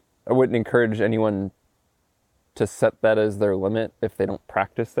I wouldn't encourage anyone to set that as their limit if they don't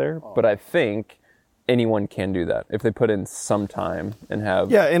practice there. But I think anyone can do that if they put in some time and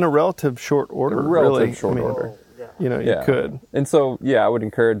have in a relative short order. Really. short order. You know, you could. And so, I would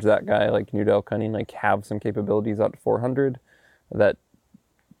encourage that guy, like, new to elk hunting, like, have some capabilities out to 400 that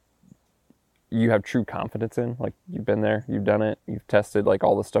you have true confidence in. Like, you've been there, you've done it, you've tested, like,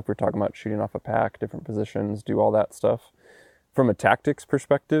 all the stuff we're talking about, shooting off a pack, different positions, do all that stuff. From a tactics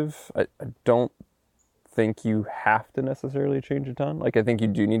perspective, I don't think you have to necessarily change a ton. Like, I think you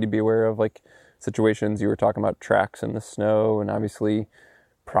do need to be aware of, like, situations. You were talking about tracks in the snow, and obviously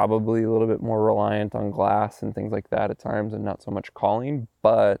probably a little bit more reliant on glass and things like that at times, and not so much calling.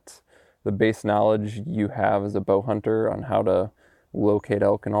 But the base knowledge you have as a bow hunter on how to locate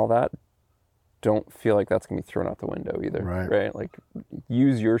elk and all that, don't feel like that's going to be thrown out the window either. Right? Like,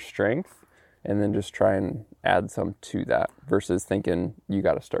 use your strength and then just try and add some to that versus thinking you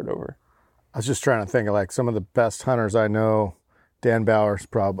got to start over. I was just trying to think of like some of the best hunters I know, Dan Bowers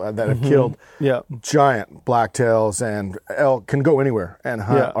probably, that have killed giant blacktails and elk, can go anywhere and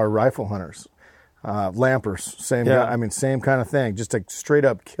hunt, are rifle hunters. Lampers, same guy, I mean, same kind of thing, just a straight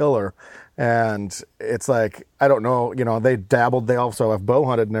up killer. And it's like, I don't know, you know, they dabbled, they also have bow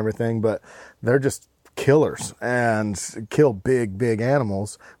hunted and everything, but they're just killers and kill big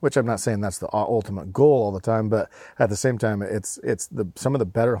animals, which I'm not saying that's the ultimate goal all the time, but at the same time, it's some of the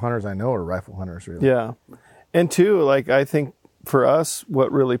better hunters I know are rifle hunters, really. Yeah. And two, like, I think for us,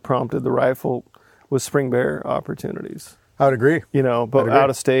 what really prompted the rifle was spring bear opportunities. I would agree. You know, but out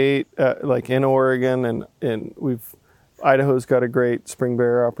of state, like in Oregon, and Idaho's got a great spring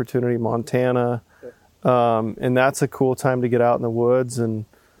bear opportunity, Montana, and that's a cool time to get out in the woods and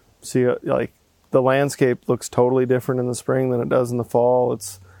see, like, the landscape looks totally different in the spring than it does in the fall.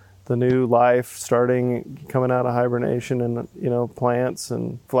 It's the new life coming out of hibernation, and, you know, plants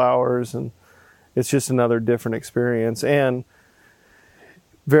and flowers, and it's just another different experience. And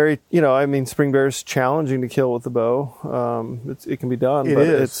very, you know, I mean, spring bear's challenging to kill with the bow. It can be done, but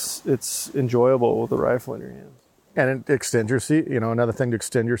it's enjoyable with a rifle in your hands. And it extends your another thing to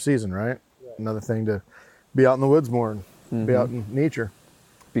extend your season, right? Another thing to be out in the woods more and be out in nature.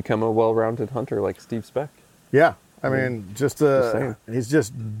 Become a well-rounded hunter like Steve Speck. Yeah, I mean, he's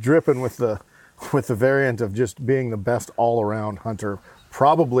just dripping with the variant of just being the best all-around hunter,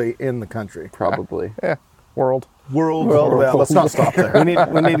 probably in the country. Probably. Yeah. World. Yeah, let's not stop there. We need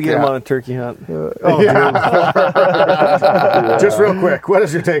to get him on a turkey hunt. Just real quick, what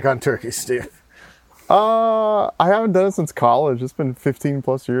is your take on turkeys, Steve? I haven't done it since college. It's been 15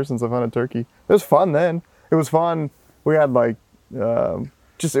 plus years since I've hunted turkey. It was fun then. It was fun. We had like,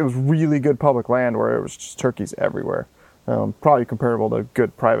 it was really good public land where it was just turkeys everywhere. Probably comparable to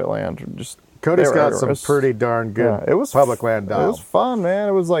good private land. Cody's got some pretty darn good public land dial. It was fun, man.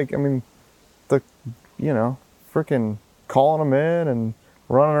 It was like, I mean, freaking calling them in and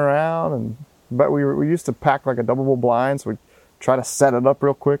running around. But we used to pack like a double blind, so we try to set it up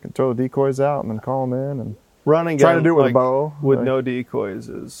real quick and throw the decoys out and then call them in and running. Trying to do it with a bow with no decoys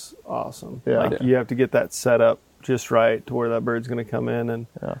is awesome. Yeah, you have to get that set up just right to where that bird's going to come in, and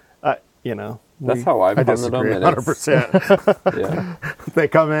that's how I've hunted them. 100%. Yeah, they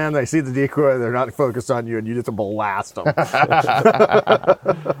come in, they see the decoy, they're not focused on you, and you just blast them.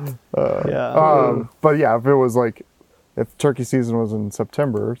 But yeah, if it was like, if turkey season was in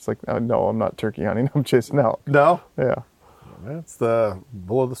September, it's like, no, I'm not turkey hunting. I'm chasing out. No. Yeah. That's the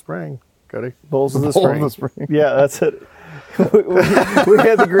bull of the spring, Cody. Bulls of the spring. Yeah, that's it. we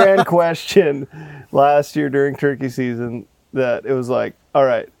had the grand question last year during turkey season that it was like, all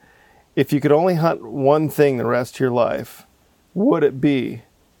right, if you could only hunt one thing the rest of your life, would it be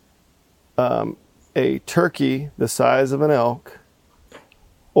a turkey the size of an elk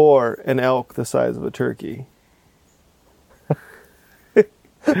or an elk the size of a turkey?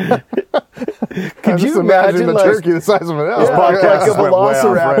 Could you imagine a turkey the size of an elk? Like a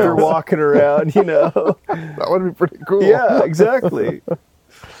velociraptor walking around, That would be pretty cool. Yeah, exactly.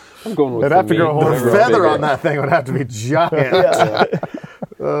 I'm going with It'd have to go the feather on that thing would have to be giant. Yeah.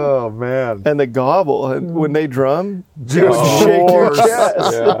 Oh man! And the gobble, and when they drum, just shake your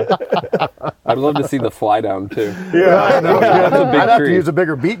chest. Yeah. I'd love to see the fly down too. Yeah, I know. That's a big I'd have tree. to use a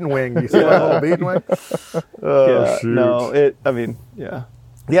bigger beaten wing. You see that little beaten wing?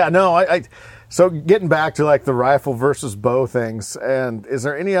 So getting back to like the rifle versus bow things, and is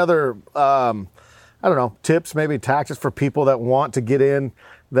there any other, tips, maybe tactics for people that want to get in?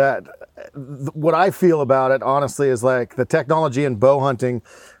 That what I feel about it, honestly, is like the technology in bow hunting.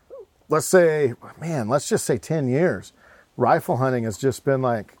 Let's just say 10 years. Rifle hunting has just been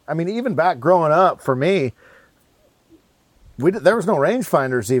like, I mean, even back growing up for me, there was no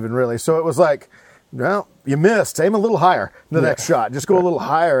rangefinders even really. So it was like, well, you missed. Aim a little higher the next shot. Just go a little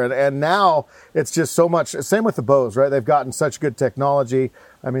higher. And now it's just so much. Same with the bows, right? They've gotten such good technology.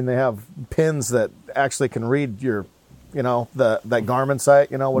 I mean, they have pins that actually can read your, that Garmin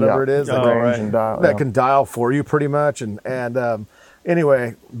site, whatever it is. And dial, that can dial for you pretty much. And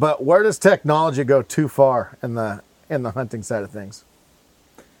anyway, but where does technology go too far in the hunting side of things?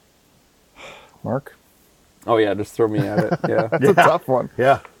 Mark? Oh yeah, just throw me at it. Yeah. It's a tough one.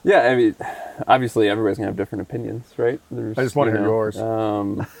 Yeah. Yeah, I mean, obviously everybody's gonna have different opinions, right? There's, I just want to hear yours.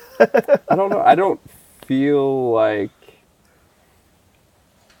 I don't know. I don't feel like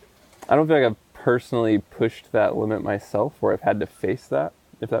I've personally pushed that limit myself, where I've had to face that,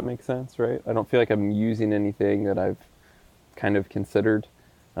 if that makes sense, right? I don't feel like I'm using anything that I've kind of considered.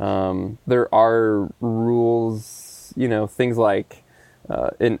 There are rules, things like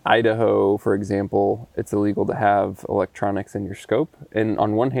in Idaho, for example, it's illegal to have electronics in your scope. And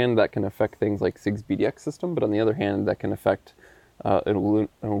on one hand, that can affect things like SIG's BDX system, but on the other hand, that can affect an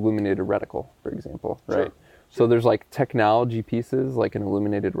illuminated reticle, for example, right? Sure. So there's like technology pieces like an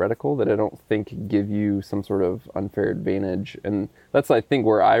illuminated reticle that I don't think give you some sort of unfair advantage. And that's, I think,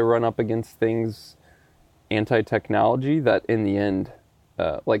 where I run up against things anti-technology that in the end,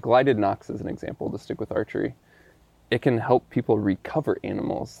 like lighted Nox is an example to stick with archery. It can help people recover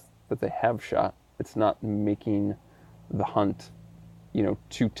animals that they have shot. It's not making the hunt,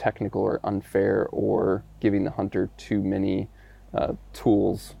 too technical or unfair, or giving the hunter too many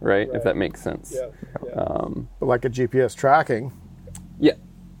tools, right? If that makes sense. Yeah. But like a GPS tracking.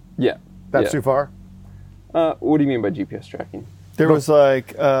 Yeah. That's too far? What do you mean by GPS tracking? There was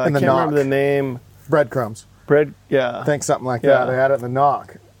like, I can't remember the name. Breadcrumbs. Yeah. I think something like that. They had it in the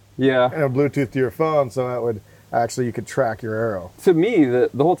knock. Yeah. And a Bluetooth to your phone, so that would actually, you could track your arrow. To me, the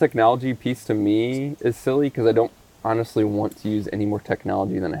whole technology piece to me is silly, because I don't honestly want to use any more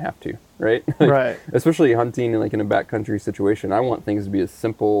technology than I have to, right? Right. Especially hunting like in a backcountry situation, I want things to be as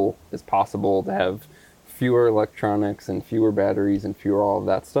simple as possible, to have fewer electronics and fewer batteries and fewer all of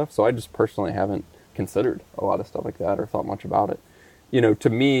that stuff. So I just personally haven't considered a lot of stuff like that or thought much about it. To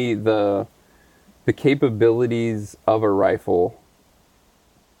me, the capabilities of a rifle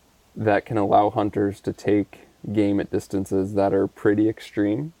that can allow hunters to take game at distances that are pretty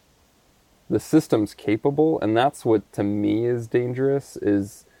extreme, the system's capable, and that's what to me is dangerous,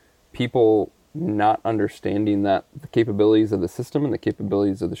 is people not understanding that the capabilities of the system and the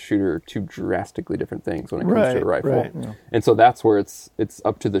capabilities of the shooter are two drastically different things when it comes to a rifle. Right. Yeah. And so that's where it's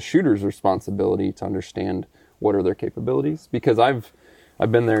up to the shooter's responsibility to understand what are their capabilities, because I've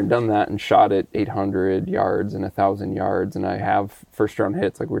been there and done that and shot at 800 yards and 1,000 yards, and I have first round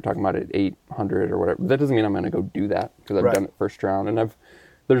hits like we were talking about at 800 or whatever. That doesn't mean I'm going to go do that, because I've done it first round. And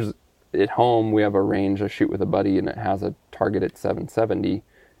there's at home we have a range I shoot with a buddy, and it has a target at 770,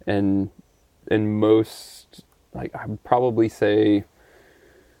 and in most, like I would probably say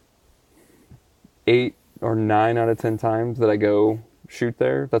 8 or 9 out of 10 times that I go shoot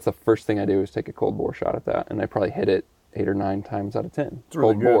there, that's the first thing I do is take a cold bore shot at that, and I probably hit it 8 or 9 times out of 10. It's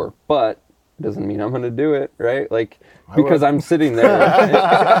really cold good. bore. But it doesn't mean I'm going to do it, right? Like, because I'm sitting there.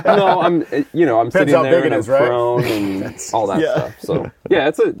 I'm sitting there and I'm prone and all that stuff. So yeah,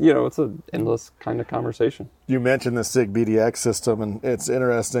 it's an endless kind of conversation. You mentioned the SIG BDX system, and it's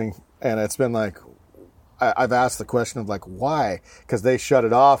interesting. And it's been like, I've asked the question of like, why? Because they shut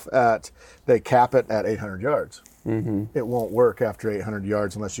it off they cap it at 800 yards. Mm-hmm. It won't work after 800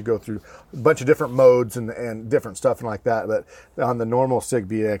 yards unless you go through a bunch of different modes and different stuff and like that. But on the normal SIG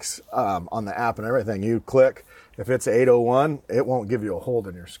BDX, on the app and everything, you click, if it's 801, it won't give you a hold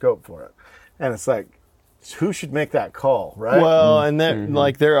in your scope for it. And it's like, who should make that call, right? Well, and then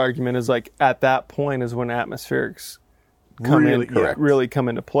like their argument is like, at that point is when atmospherics really come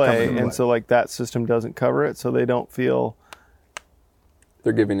into play. And so like that system doesn't cover it, so they don't feel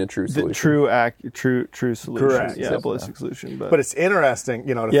they're giving a true solution. True solution. Correct. Yeah, ballistic solution. But it's interesting,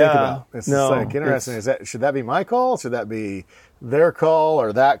 to think about. It's like interesting. Should that be my call? Should that be their call?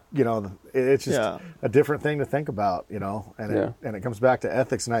 Or that, it's just a different thing to think about, and it comes back to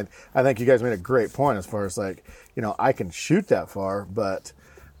ethics. And I think you guys made a great point as far as like, I can shoot that far, but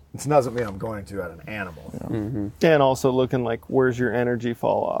it doesn't mean I'm going to at an animal. Mm-hmm. And also looking like, where's your energy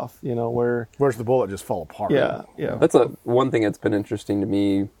fall off? Where's the bullet just fall apart? Yeah. That's one thing that's been interesting to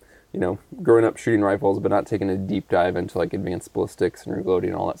me, growing up shooting rifles, but not taking a deep dive into like advanced ballistics and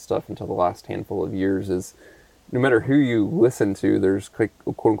reloading and all that stuff until the last handful of years, is no matter who you listen to, there's quote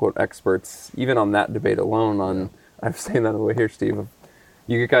unquote experts, even on that debate alone I'm saying that over here, Steve,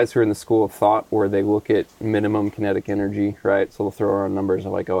 you get guys who are in the school of thought where they look at minimum kinetic energy, right? So they'll throw around numbers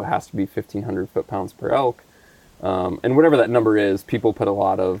of like, it has to be 1,500 foot-pounds per elk. And whatever that number is, people put a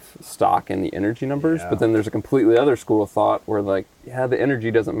lot of stock in the energy numbers. Yeah. But then there's a completely other school of thought where like, the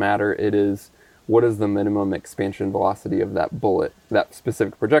energy doesn't matter. It is, what is the minimum expansion velocity of that bullet, that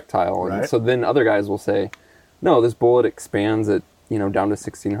specific projectile? And so then other guys will say, no, this bullet expands at, down to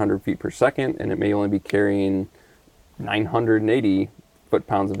 1,600 feet per second, and it may only be carrying 980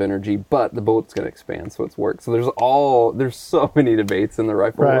 foot-pounds of energy, but the bullet's going to expand, so it's work. So there's so many debates in the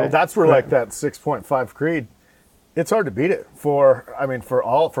rifle world. That's where like that 6.5 Creed, it's hard to beat it for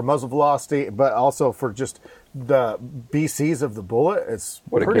muzzle velocity, but also for just the BCs of the bullet. It's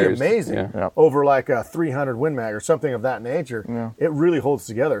What it pretty carries, amazing. yeah. Yep. Over like a 300 Win Mag or something of that nature. Yeah. It really holds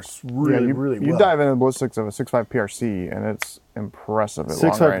together really well. You dive into the ballistics of a 6.5 PRC, and it's impressive at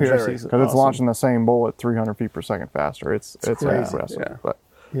 6.5 long range. PRC is Because it's awesome. launching the same bullet 300 feet per second faster. It's crazy. impressive. Yeah. But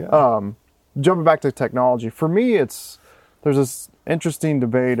Yeah. jumping back to technology, for me, there's this interesting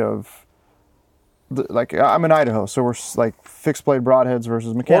debate of, like, I'm in Idaho, so we're like fixed blade broadheads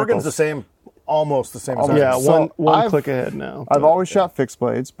versus mechanicals. Oregon's the same, almost the same. As yeah, ours. So one I've- click ahead now. I've always shot fixed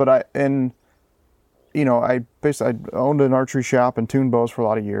blades, but I owned an archery shop and tuned bows for a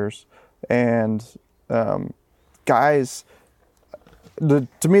lot of years. And guys,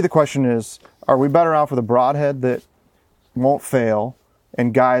 to me the question is, are we better off with a broadhead that won't fail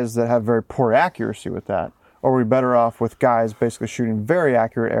and guys that have very poor accuracy with that? Or are we better off with guys basically shooting very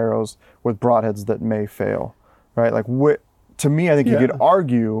accurate arrows with broadheads that may fail, right? Like, to me, I think you could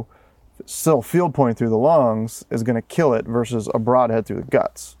argue still field point through the lungs is going to kill it versus a broadhead through the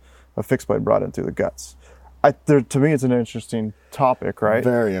guts, a fixed blade broadhead through the guts. To me, it's an interesting topic, right?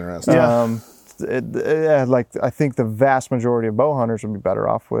 Very interesting. I think the vast majority of bow hunters would be better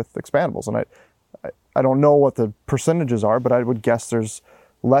off with expandables, and I don't know what the percentages are, but I would guess there's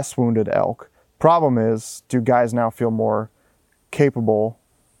less wounded elk. Problem is, do guys now feel more capable?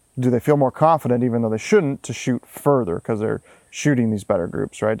 Do they feel more confident, even though they shouldn't, to shoot further because they're shooting these better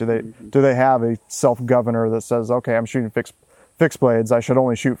groups, right? Do they have a self-governor that says, okay, I'm shooting fixed blades, I should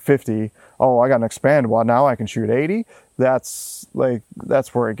only shoot 50. Oh, I got an expandable, now I can shoot 80. That's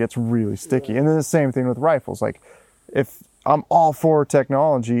where it gets really sticky. And then the same thing with rifles. Like, if I'm all for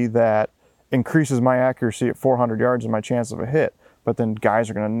technology that increases my accuracy at 400 yards and my chance of a hit, but then guys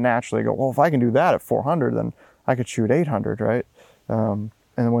are going to naturally go, well, if I can do that at 400, then I could shoot 800, right? And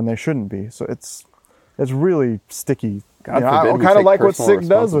when they shouldn't be. So it's really sticky. God I forbid we kind of take like what personal SIG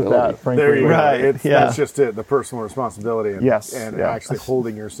does with that, responsibility. frankly. There you go. Right, That's just it, the personal responsibility and, Yes, and yeah. actually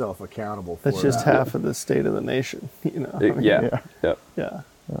holding yourself accountable for That's just that. half of the state of the nation, you know. Yeah. Yeah. Yeah.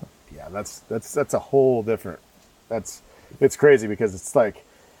 Yeah, that's a whole different. It's crazy because it's like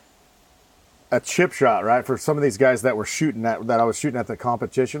a chip shot, right? For some of these guys that were shooting that I was shooting at the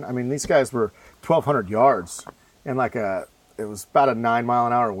competition. I mean, these guys were 1,200 yards and it was about a 9 mile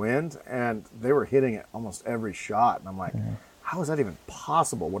an hour wind, and they were hitting it almost every shot. And I'm like, how is that even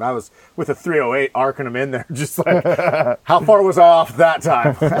possible? When I was with a 308 arcing them in there, just like, how far was I off that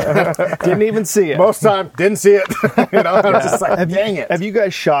time? Didn't even see it. Most time, didn't see it. I'm just like, dang it. Have you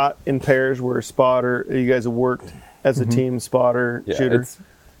guys shot in pairs where you guys have worked as a team spotter Yeah, shooter? it's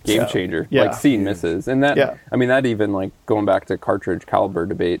game changer. Yeah. Like seeing misses. And that, I mean, that even like going back to cartridge caliber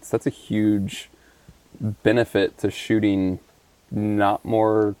debates, that's a huge benefit to shooting not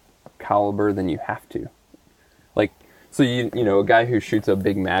more caliber than you have to. Like, so you know, a guy who shoots a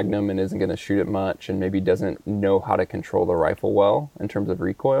big Magnum and isn't going to shoot it much and maybe doesn't know how to control the rifle well in terms of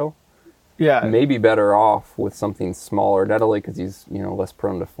recoil, may be better off with something smaller, not only because he's, you know, less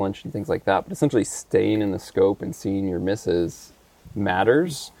prone to flinch and things like that, but essentially staying in the scope and seeing your misses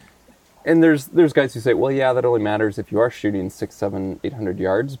matters. And there's guys who say, well, yeah, that only matters if you are shooting 600, 700, 800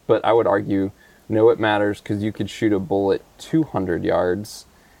 yards. But I would argue, no, it matters because you could shoot a bullet 200 yards.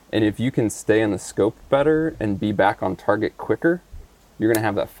 And if you can stay in the scope better and be back on target quicker, you're going to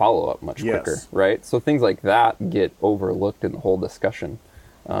have that follow-up much quicker, right? So things like that get overlooked in the whole discussion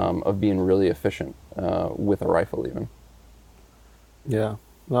of being really efficient with a rifle even. Yeah.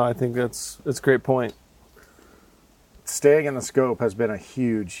 No, I think that's a great point. Staying in the scope has been a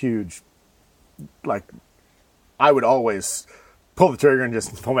huge, like, I would always pull the trigger and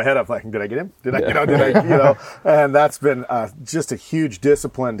just pull my head up like, did I get him? Did I, and that's been just a huge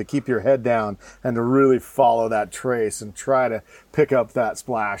discipline to keep your head down and to really follow that trace and try to pick up that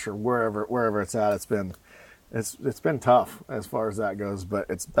splash or wherever it's at. It's been tough as far as that goes, but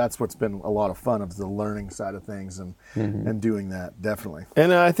that's what's been a lot of fun of the learning side of things and doing that, definitely.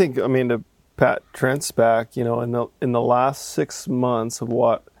 And I think, I mean, to pat Trent's back, you know, in the last 6 months of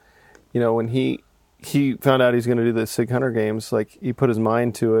what, you know, when he found out he's going to do the SIG Hunter games, like, he put his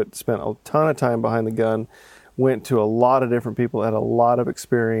mind to it, spent a ton of time behind the gun, went to a lot of different people, had a lot of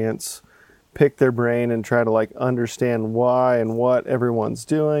experience, picked their brain and try to, like, understand why and what everyone's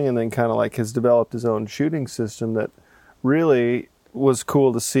doing, and then kind of, like, has developed his own shooting system that really was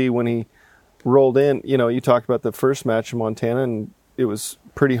cool to see when he rolled in. You know, you talked about the first match in Montana, and it was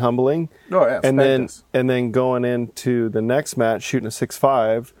pretty humbling. Oh, yeah. And then going into the next match, shooting a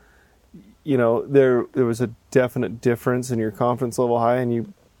 6.5, there was a definite difference in your confidence level high, and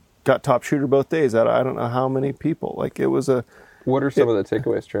you got top shooter both days out of I don't know how many people. Like it was a. What are some of the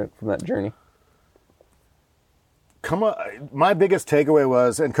takeaways, Trent, from that journey? My biggest takeaway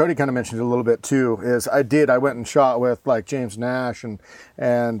was, and Cody kind of mentioned it a little bit too, is I went and shot with like James Nash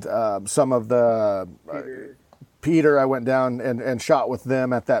and some of the Peter. I went down and shot with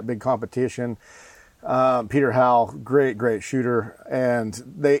them at that big competition. Peter Howell, great shooter, and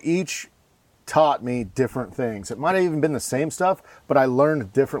they each taught me different things. It might have even been the same stuff, but I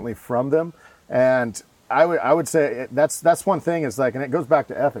learned differently from them. And I would say that's one thing is like, and it goes back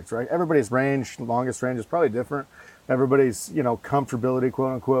to ethics, right? Everybody's longest range is probably different. Everybody's, comfortability,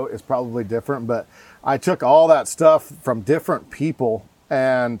 quote unquote, is probably different. But I took all that stuff from different people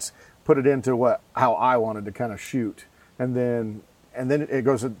and put it into how I wanted to kind of shoot. And then it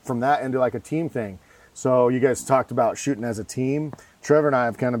goes from that into like a team thing. So you guys talked about shooting as a team. Trevor and I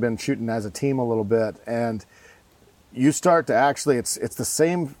have kind of been shooting as a team a little bit. And you start to actually, it's the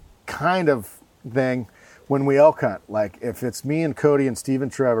same kind of thing when we elk hunt. Like if it's me and Cody and Steve and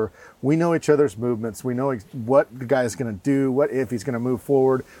Trevor, we know each other's movements. We know what the guy's going to do, what if he's going to move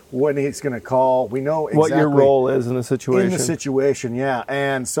forward, what he's going to call. We know exactly what your role is in the situation. In the situation, yeah.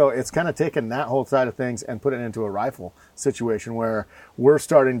 And so it's kind of taken that whole side of things and put it into a rifle situation where we're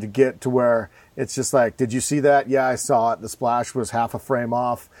starting to get to where it's just like, did you see that? Yeah, I saw it. The splash was half a frame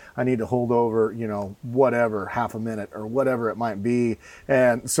off. I need to hold over, whatever, half a minute or whatever it might be.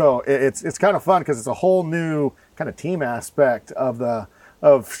 And so it's kind of fun because it's a whole new kind of team aspect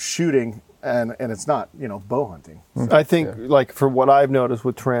of shooting, and it's not, bow hunting. So, I think like for what I've noticed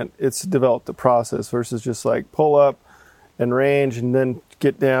with Trent, it's developed a process versus just like pull up and range and then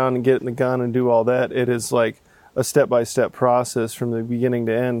get down and get in the gun and do all that. It is like a step-by-step process from the beginning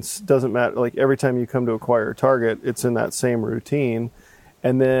to end. Doesn't matter, like every time you come to acquire a target, it's in that same routine.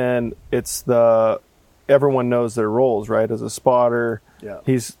 And then it's everyone knows their roles, right? As a spotter,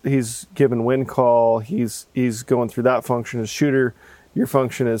 he's given wind call, he's going through that function. As shooter, your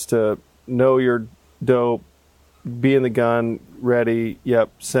function is to know your dope, be in the gun, ready,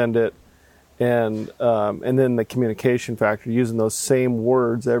 send it. And then the communication factor, using those same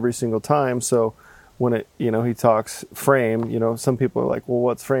words every single time. So when he talks frame, some people are like, well,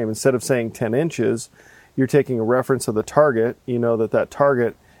 what's frame? Instead of saying 10 inches, you're taking a reference of the target. You know that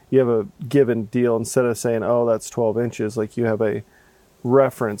target, you have a given deal. Instead of saying, oh, that's 12 inches, like you have a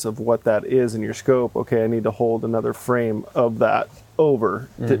reference of what that is in your scope. Okay, I need to hold another frame of that over,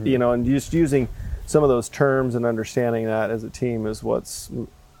 and just using some of those terms and understanding that as a team is what's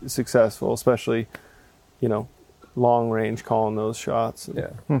successful, especially, long range calling those shots.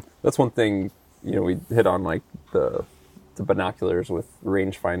 Yeah. That's one thing, we hit on like the binoculars with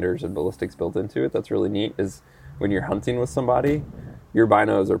rangefinders and ballistics built into it. That's really neat is when you're hunting with somebody, your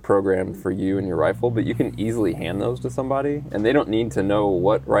binos are programmed for you and your rifle, but you can easily hand those to somebody and they don't need to know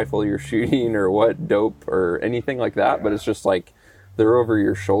what rifle you're shooting or what dope or anything like that. But it's just like they're over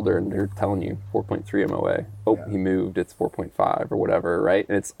your shoulder and they're telling you 4.3 MOA. He moved, it's 4.5 or whatever, right?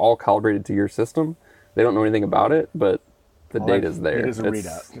 And it's all calibrated to your system. They don't know anything about it, but the data's there. It is a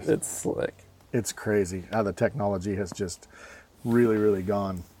readout. It's slick. It's crazy how the technology has just really, really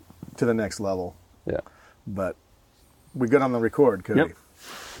gone to the next level. Yeah. But we good on the record, Cody. Yep.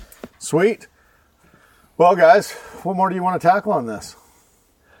 Sweet. Well, guys, what more do you want to tackle on this?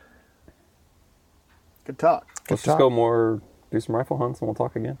 Good talk. Let's just go do some rifle hunts and we'll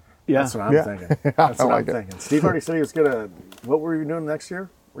talk again. Yeah. That's what I'm thinking. That's what I'm thinking. Steve already said he was going to, what were you doing next year?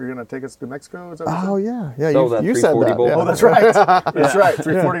 Were you going to take us to Mexico? Is that yeah. You said that. Bowl. Yeah. Oh, that's right. That's right.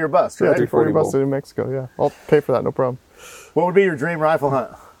 340 or bust, right? Yeah, 340 bust to New Mexico, yeah. I'll pay for that, no problem. What would be your dream rifle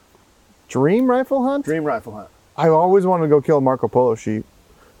hunt? Dream rifle hunt? Dream rifle hunt. I always wanted to go kill a Marco Polo sheep.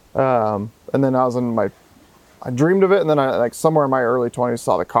 And then I dreamed of it, and then I, like, somewhere in my early 20s,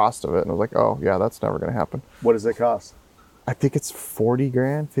 saw the cost of it, and I was like, oh, yeah, that's never going to happen. What does it cost? I think it's 40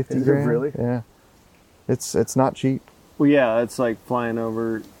 grand, 50 Is grand. It really? Yeah. It's not cheap. Well, yeah, it's like flying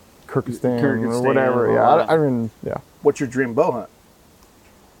over Kyrgyzstan or whatever. Yeah, I mean, yeah. What's your dream bow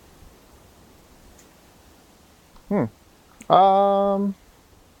hunt?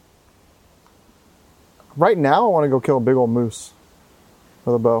 Right now, I want to go kill a big old moose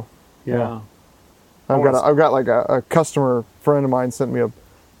with a bow. Yeah. I've got like a customer friend of mine sent me a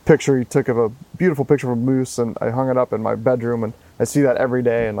picture. He took of a beautiful picture of a moose, and I hung it up in my bedroom, and I see that every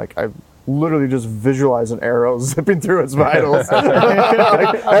day, and like I literally just visualize an arrow zipping through its vitals.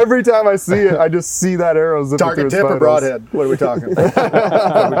 Like, every time I see it, I just see that arrow zipping through its vitals. Target tip or broadhead? What are we talking?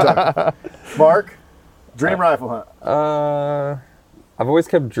 Mark, dream rifle hunt. I've always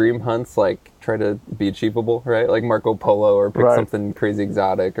kept dream hunts like try to be achievable, right? Like Marco Polo, or pick something crazy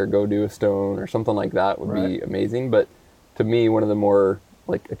exotic, or go do a stone or something like that would be amazing. But to me, one of the more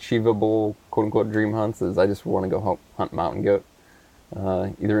like achievable quote unquote dream hunts is I just want to go hunt mountain goat,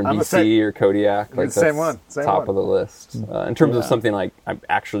 either in BC or Kodiak. Like that's top of the list in terms of something like I'm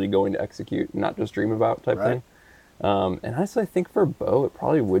actually going to execute, not just dream about type thing. And honestly, I think for bow, it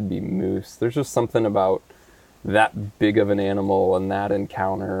probably would be moose. There's just something about that big of an animal and that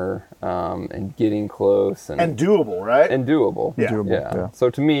encounter, and getting close and doable, right? And doable. Yeah. Doable, yeah. So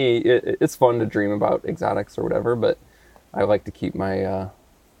to me, it's fun to dream about exotics or whatever, but I like to keep my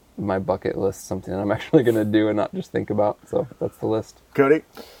my bucket list something I'm actually going to do and not just think about. So that's the list. Cody?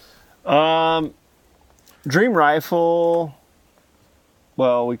 Dream rifle.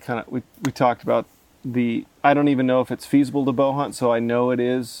 Well, we talked about I don't even know if it's feasible to bow hunt, so I know it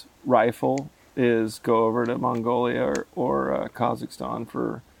is rifle. Is go over to Mongolia or Kazakhstan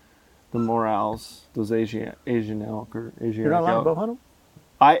for the morels, those Asian elk or Asiatic. You're not allowed elk. to bow hunt them?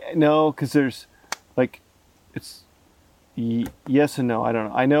 I know, because there's like, it's yes and no. I don't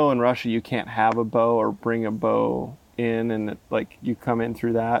know. I know in Russia you can't have a bow or bring a bow in, and like you come in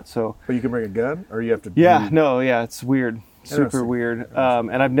through that. So, but you can bring a gun, or you have to. It's weird. Super weird.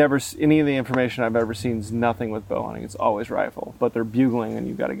 And I've never any of the information I've ever seen is nothing with bow hunting. It's always rifle, but they're bugling and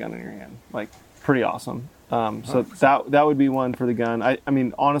you've got a gun in your hand. Like, pretty awesome. So that would be one for the gun. I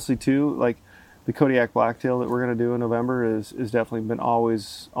mean, honestly too, like the Kodiak blacktail that we're going to do in November is definitely been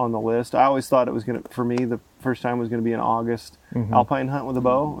always on the list. I always thought it was going to, for me, the first time was going to be an August alpine hunt with a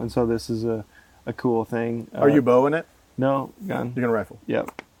bow. And so this is a cool thing. Are you bowing it? No, gun. You're going to rifle?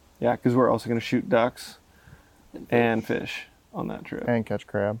 Yep. Yeah, because we're also going to shoot ducks and fish on that trip. And catch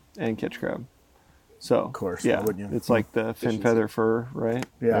crab. So, of course, yeah, wouldn't you? it's like the fin, feather, fur, right?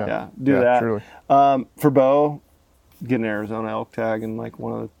 Yeah. Do that. Truly. For bow, get an Arizona elk tag in like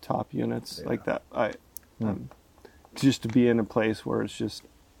one of the top units like that. Just to be in a place where it's just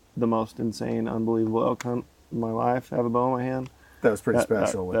the most insane, unbelievable elk hunt in my life. Have a bow in my hand. That was pretty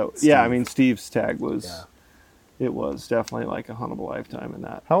special. I mean, Steve's tag was. It was definitely like a hunt of a lifetime in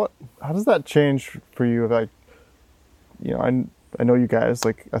that. How does that change for you? Like, you know, I know you guys,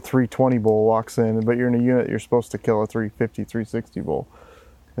 like a 320 bull walks in, but you're in a unit you're supposed to kill a 350, 360 bull.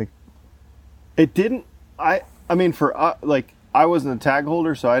 Like, it didn't. I mean, for like I wasn't a tag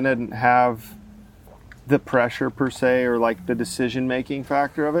holder, so I didn't have the pressure per se or like the decision making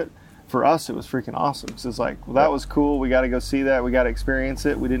factor of it. For us, it was freaking awesome. Because it's like, well, that was cool. We got to go see that. We got to experience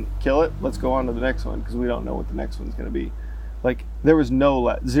it. We didn't kill it. Let's go on to the next one because we don't know what the next one's going to be. Like, there was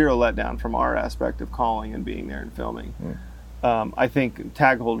zero letdown from our aspect of calling and being there and filming. I think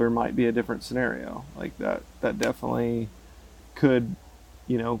tag holder might be a different scenario. Like that definitely could,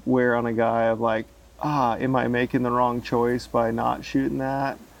 wear on a guy of like, am I making the wrong choice by not shooting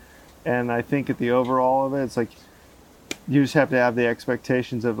that? And I think at the overall of it, it's like, you just have to have the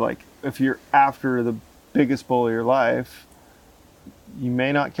expectations of like, if you're after the biggest bull of your life, you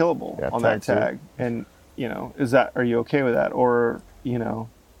may not kill a bull on that tag. And, are you okay with that? Or, I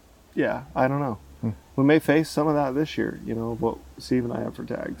don't know. We may face some of that this year, what Steve and I have for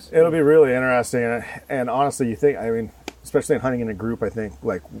tags. It'll be really interesting. And honestly, you think, especially in hunting in a group, I think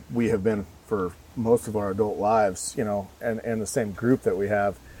like we have been for most of our adult lives, and the same group that we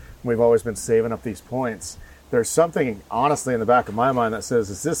have, we've always been saving up these points. There's something honestly in the back of my mind that says,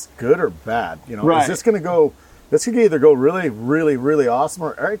 is this good or bad? Is this going to go, this could either go really, really, really awesome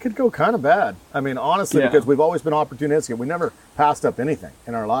or it could go kind of bad. I mean, honestly, because we've always been opportunistic. We never passed up anything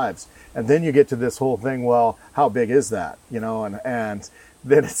in our lives. And then you get to this whole thing, well, how big is that? And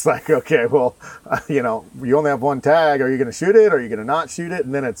then it's like, okay, well, you only have one tag. Are you going to shoot it? Are you going to not shoot it?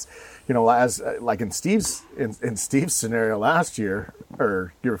 And then it's, as like in Steve's scenario last year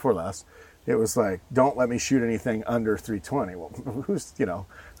or year before last, it was like, don't let me shoot anything under 320. Well, who's, how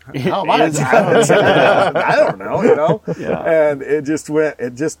am I? I don't know, Yeah. And it just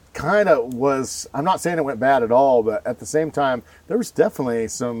kind of was, I'm not saying it went bad at all, but at the same time, there was definitely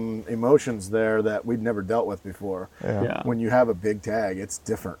some emotions there that we'd never dealt with before. Yeah. When you have a big tag, it's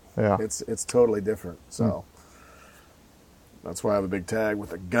different. Yeah. It's totally different. So that's why I have a big tag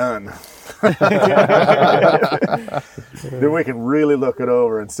with a gun. Then we can really look it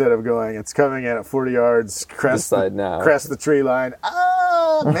over instead of going, it's coming in at 40 yards, crest the tree line.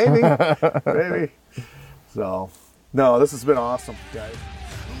 Maybe. Maybe. So, no, this has been awesome, guys.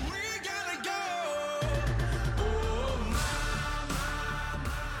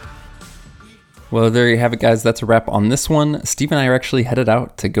 Well, there you have it, guys. That's a wrap on this one. Steve and I are actually headed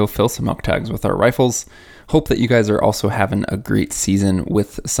out to go fill some elk tags with our rifles. Hope that you guys are also having a great season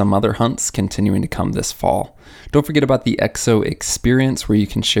with some other hunts continuing to come this fall. Don't forget about the EXO experience, where you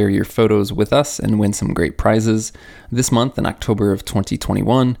can share your photos with us and win some great prizes. This month, in October of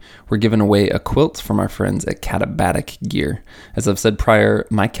 2021, we're giving away a quilt from our friends at Katabatic Gear. As I've said prior,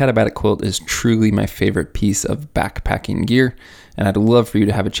 my Katabatic quilt is truly my favorite piece of backpacking gear, and I'd love for you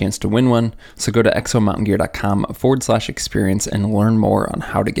to have a chance to win one. So go to exomountaingear.com/experience and learn more on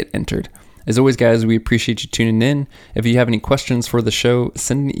how to get entered. As always, guys, we appreciate you tuning in. If you have any questions for the show,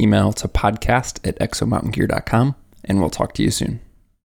 send an email to podcast@exomountaingear.com, and we'll talk to you soon.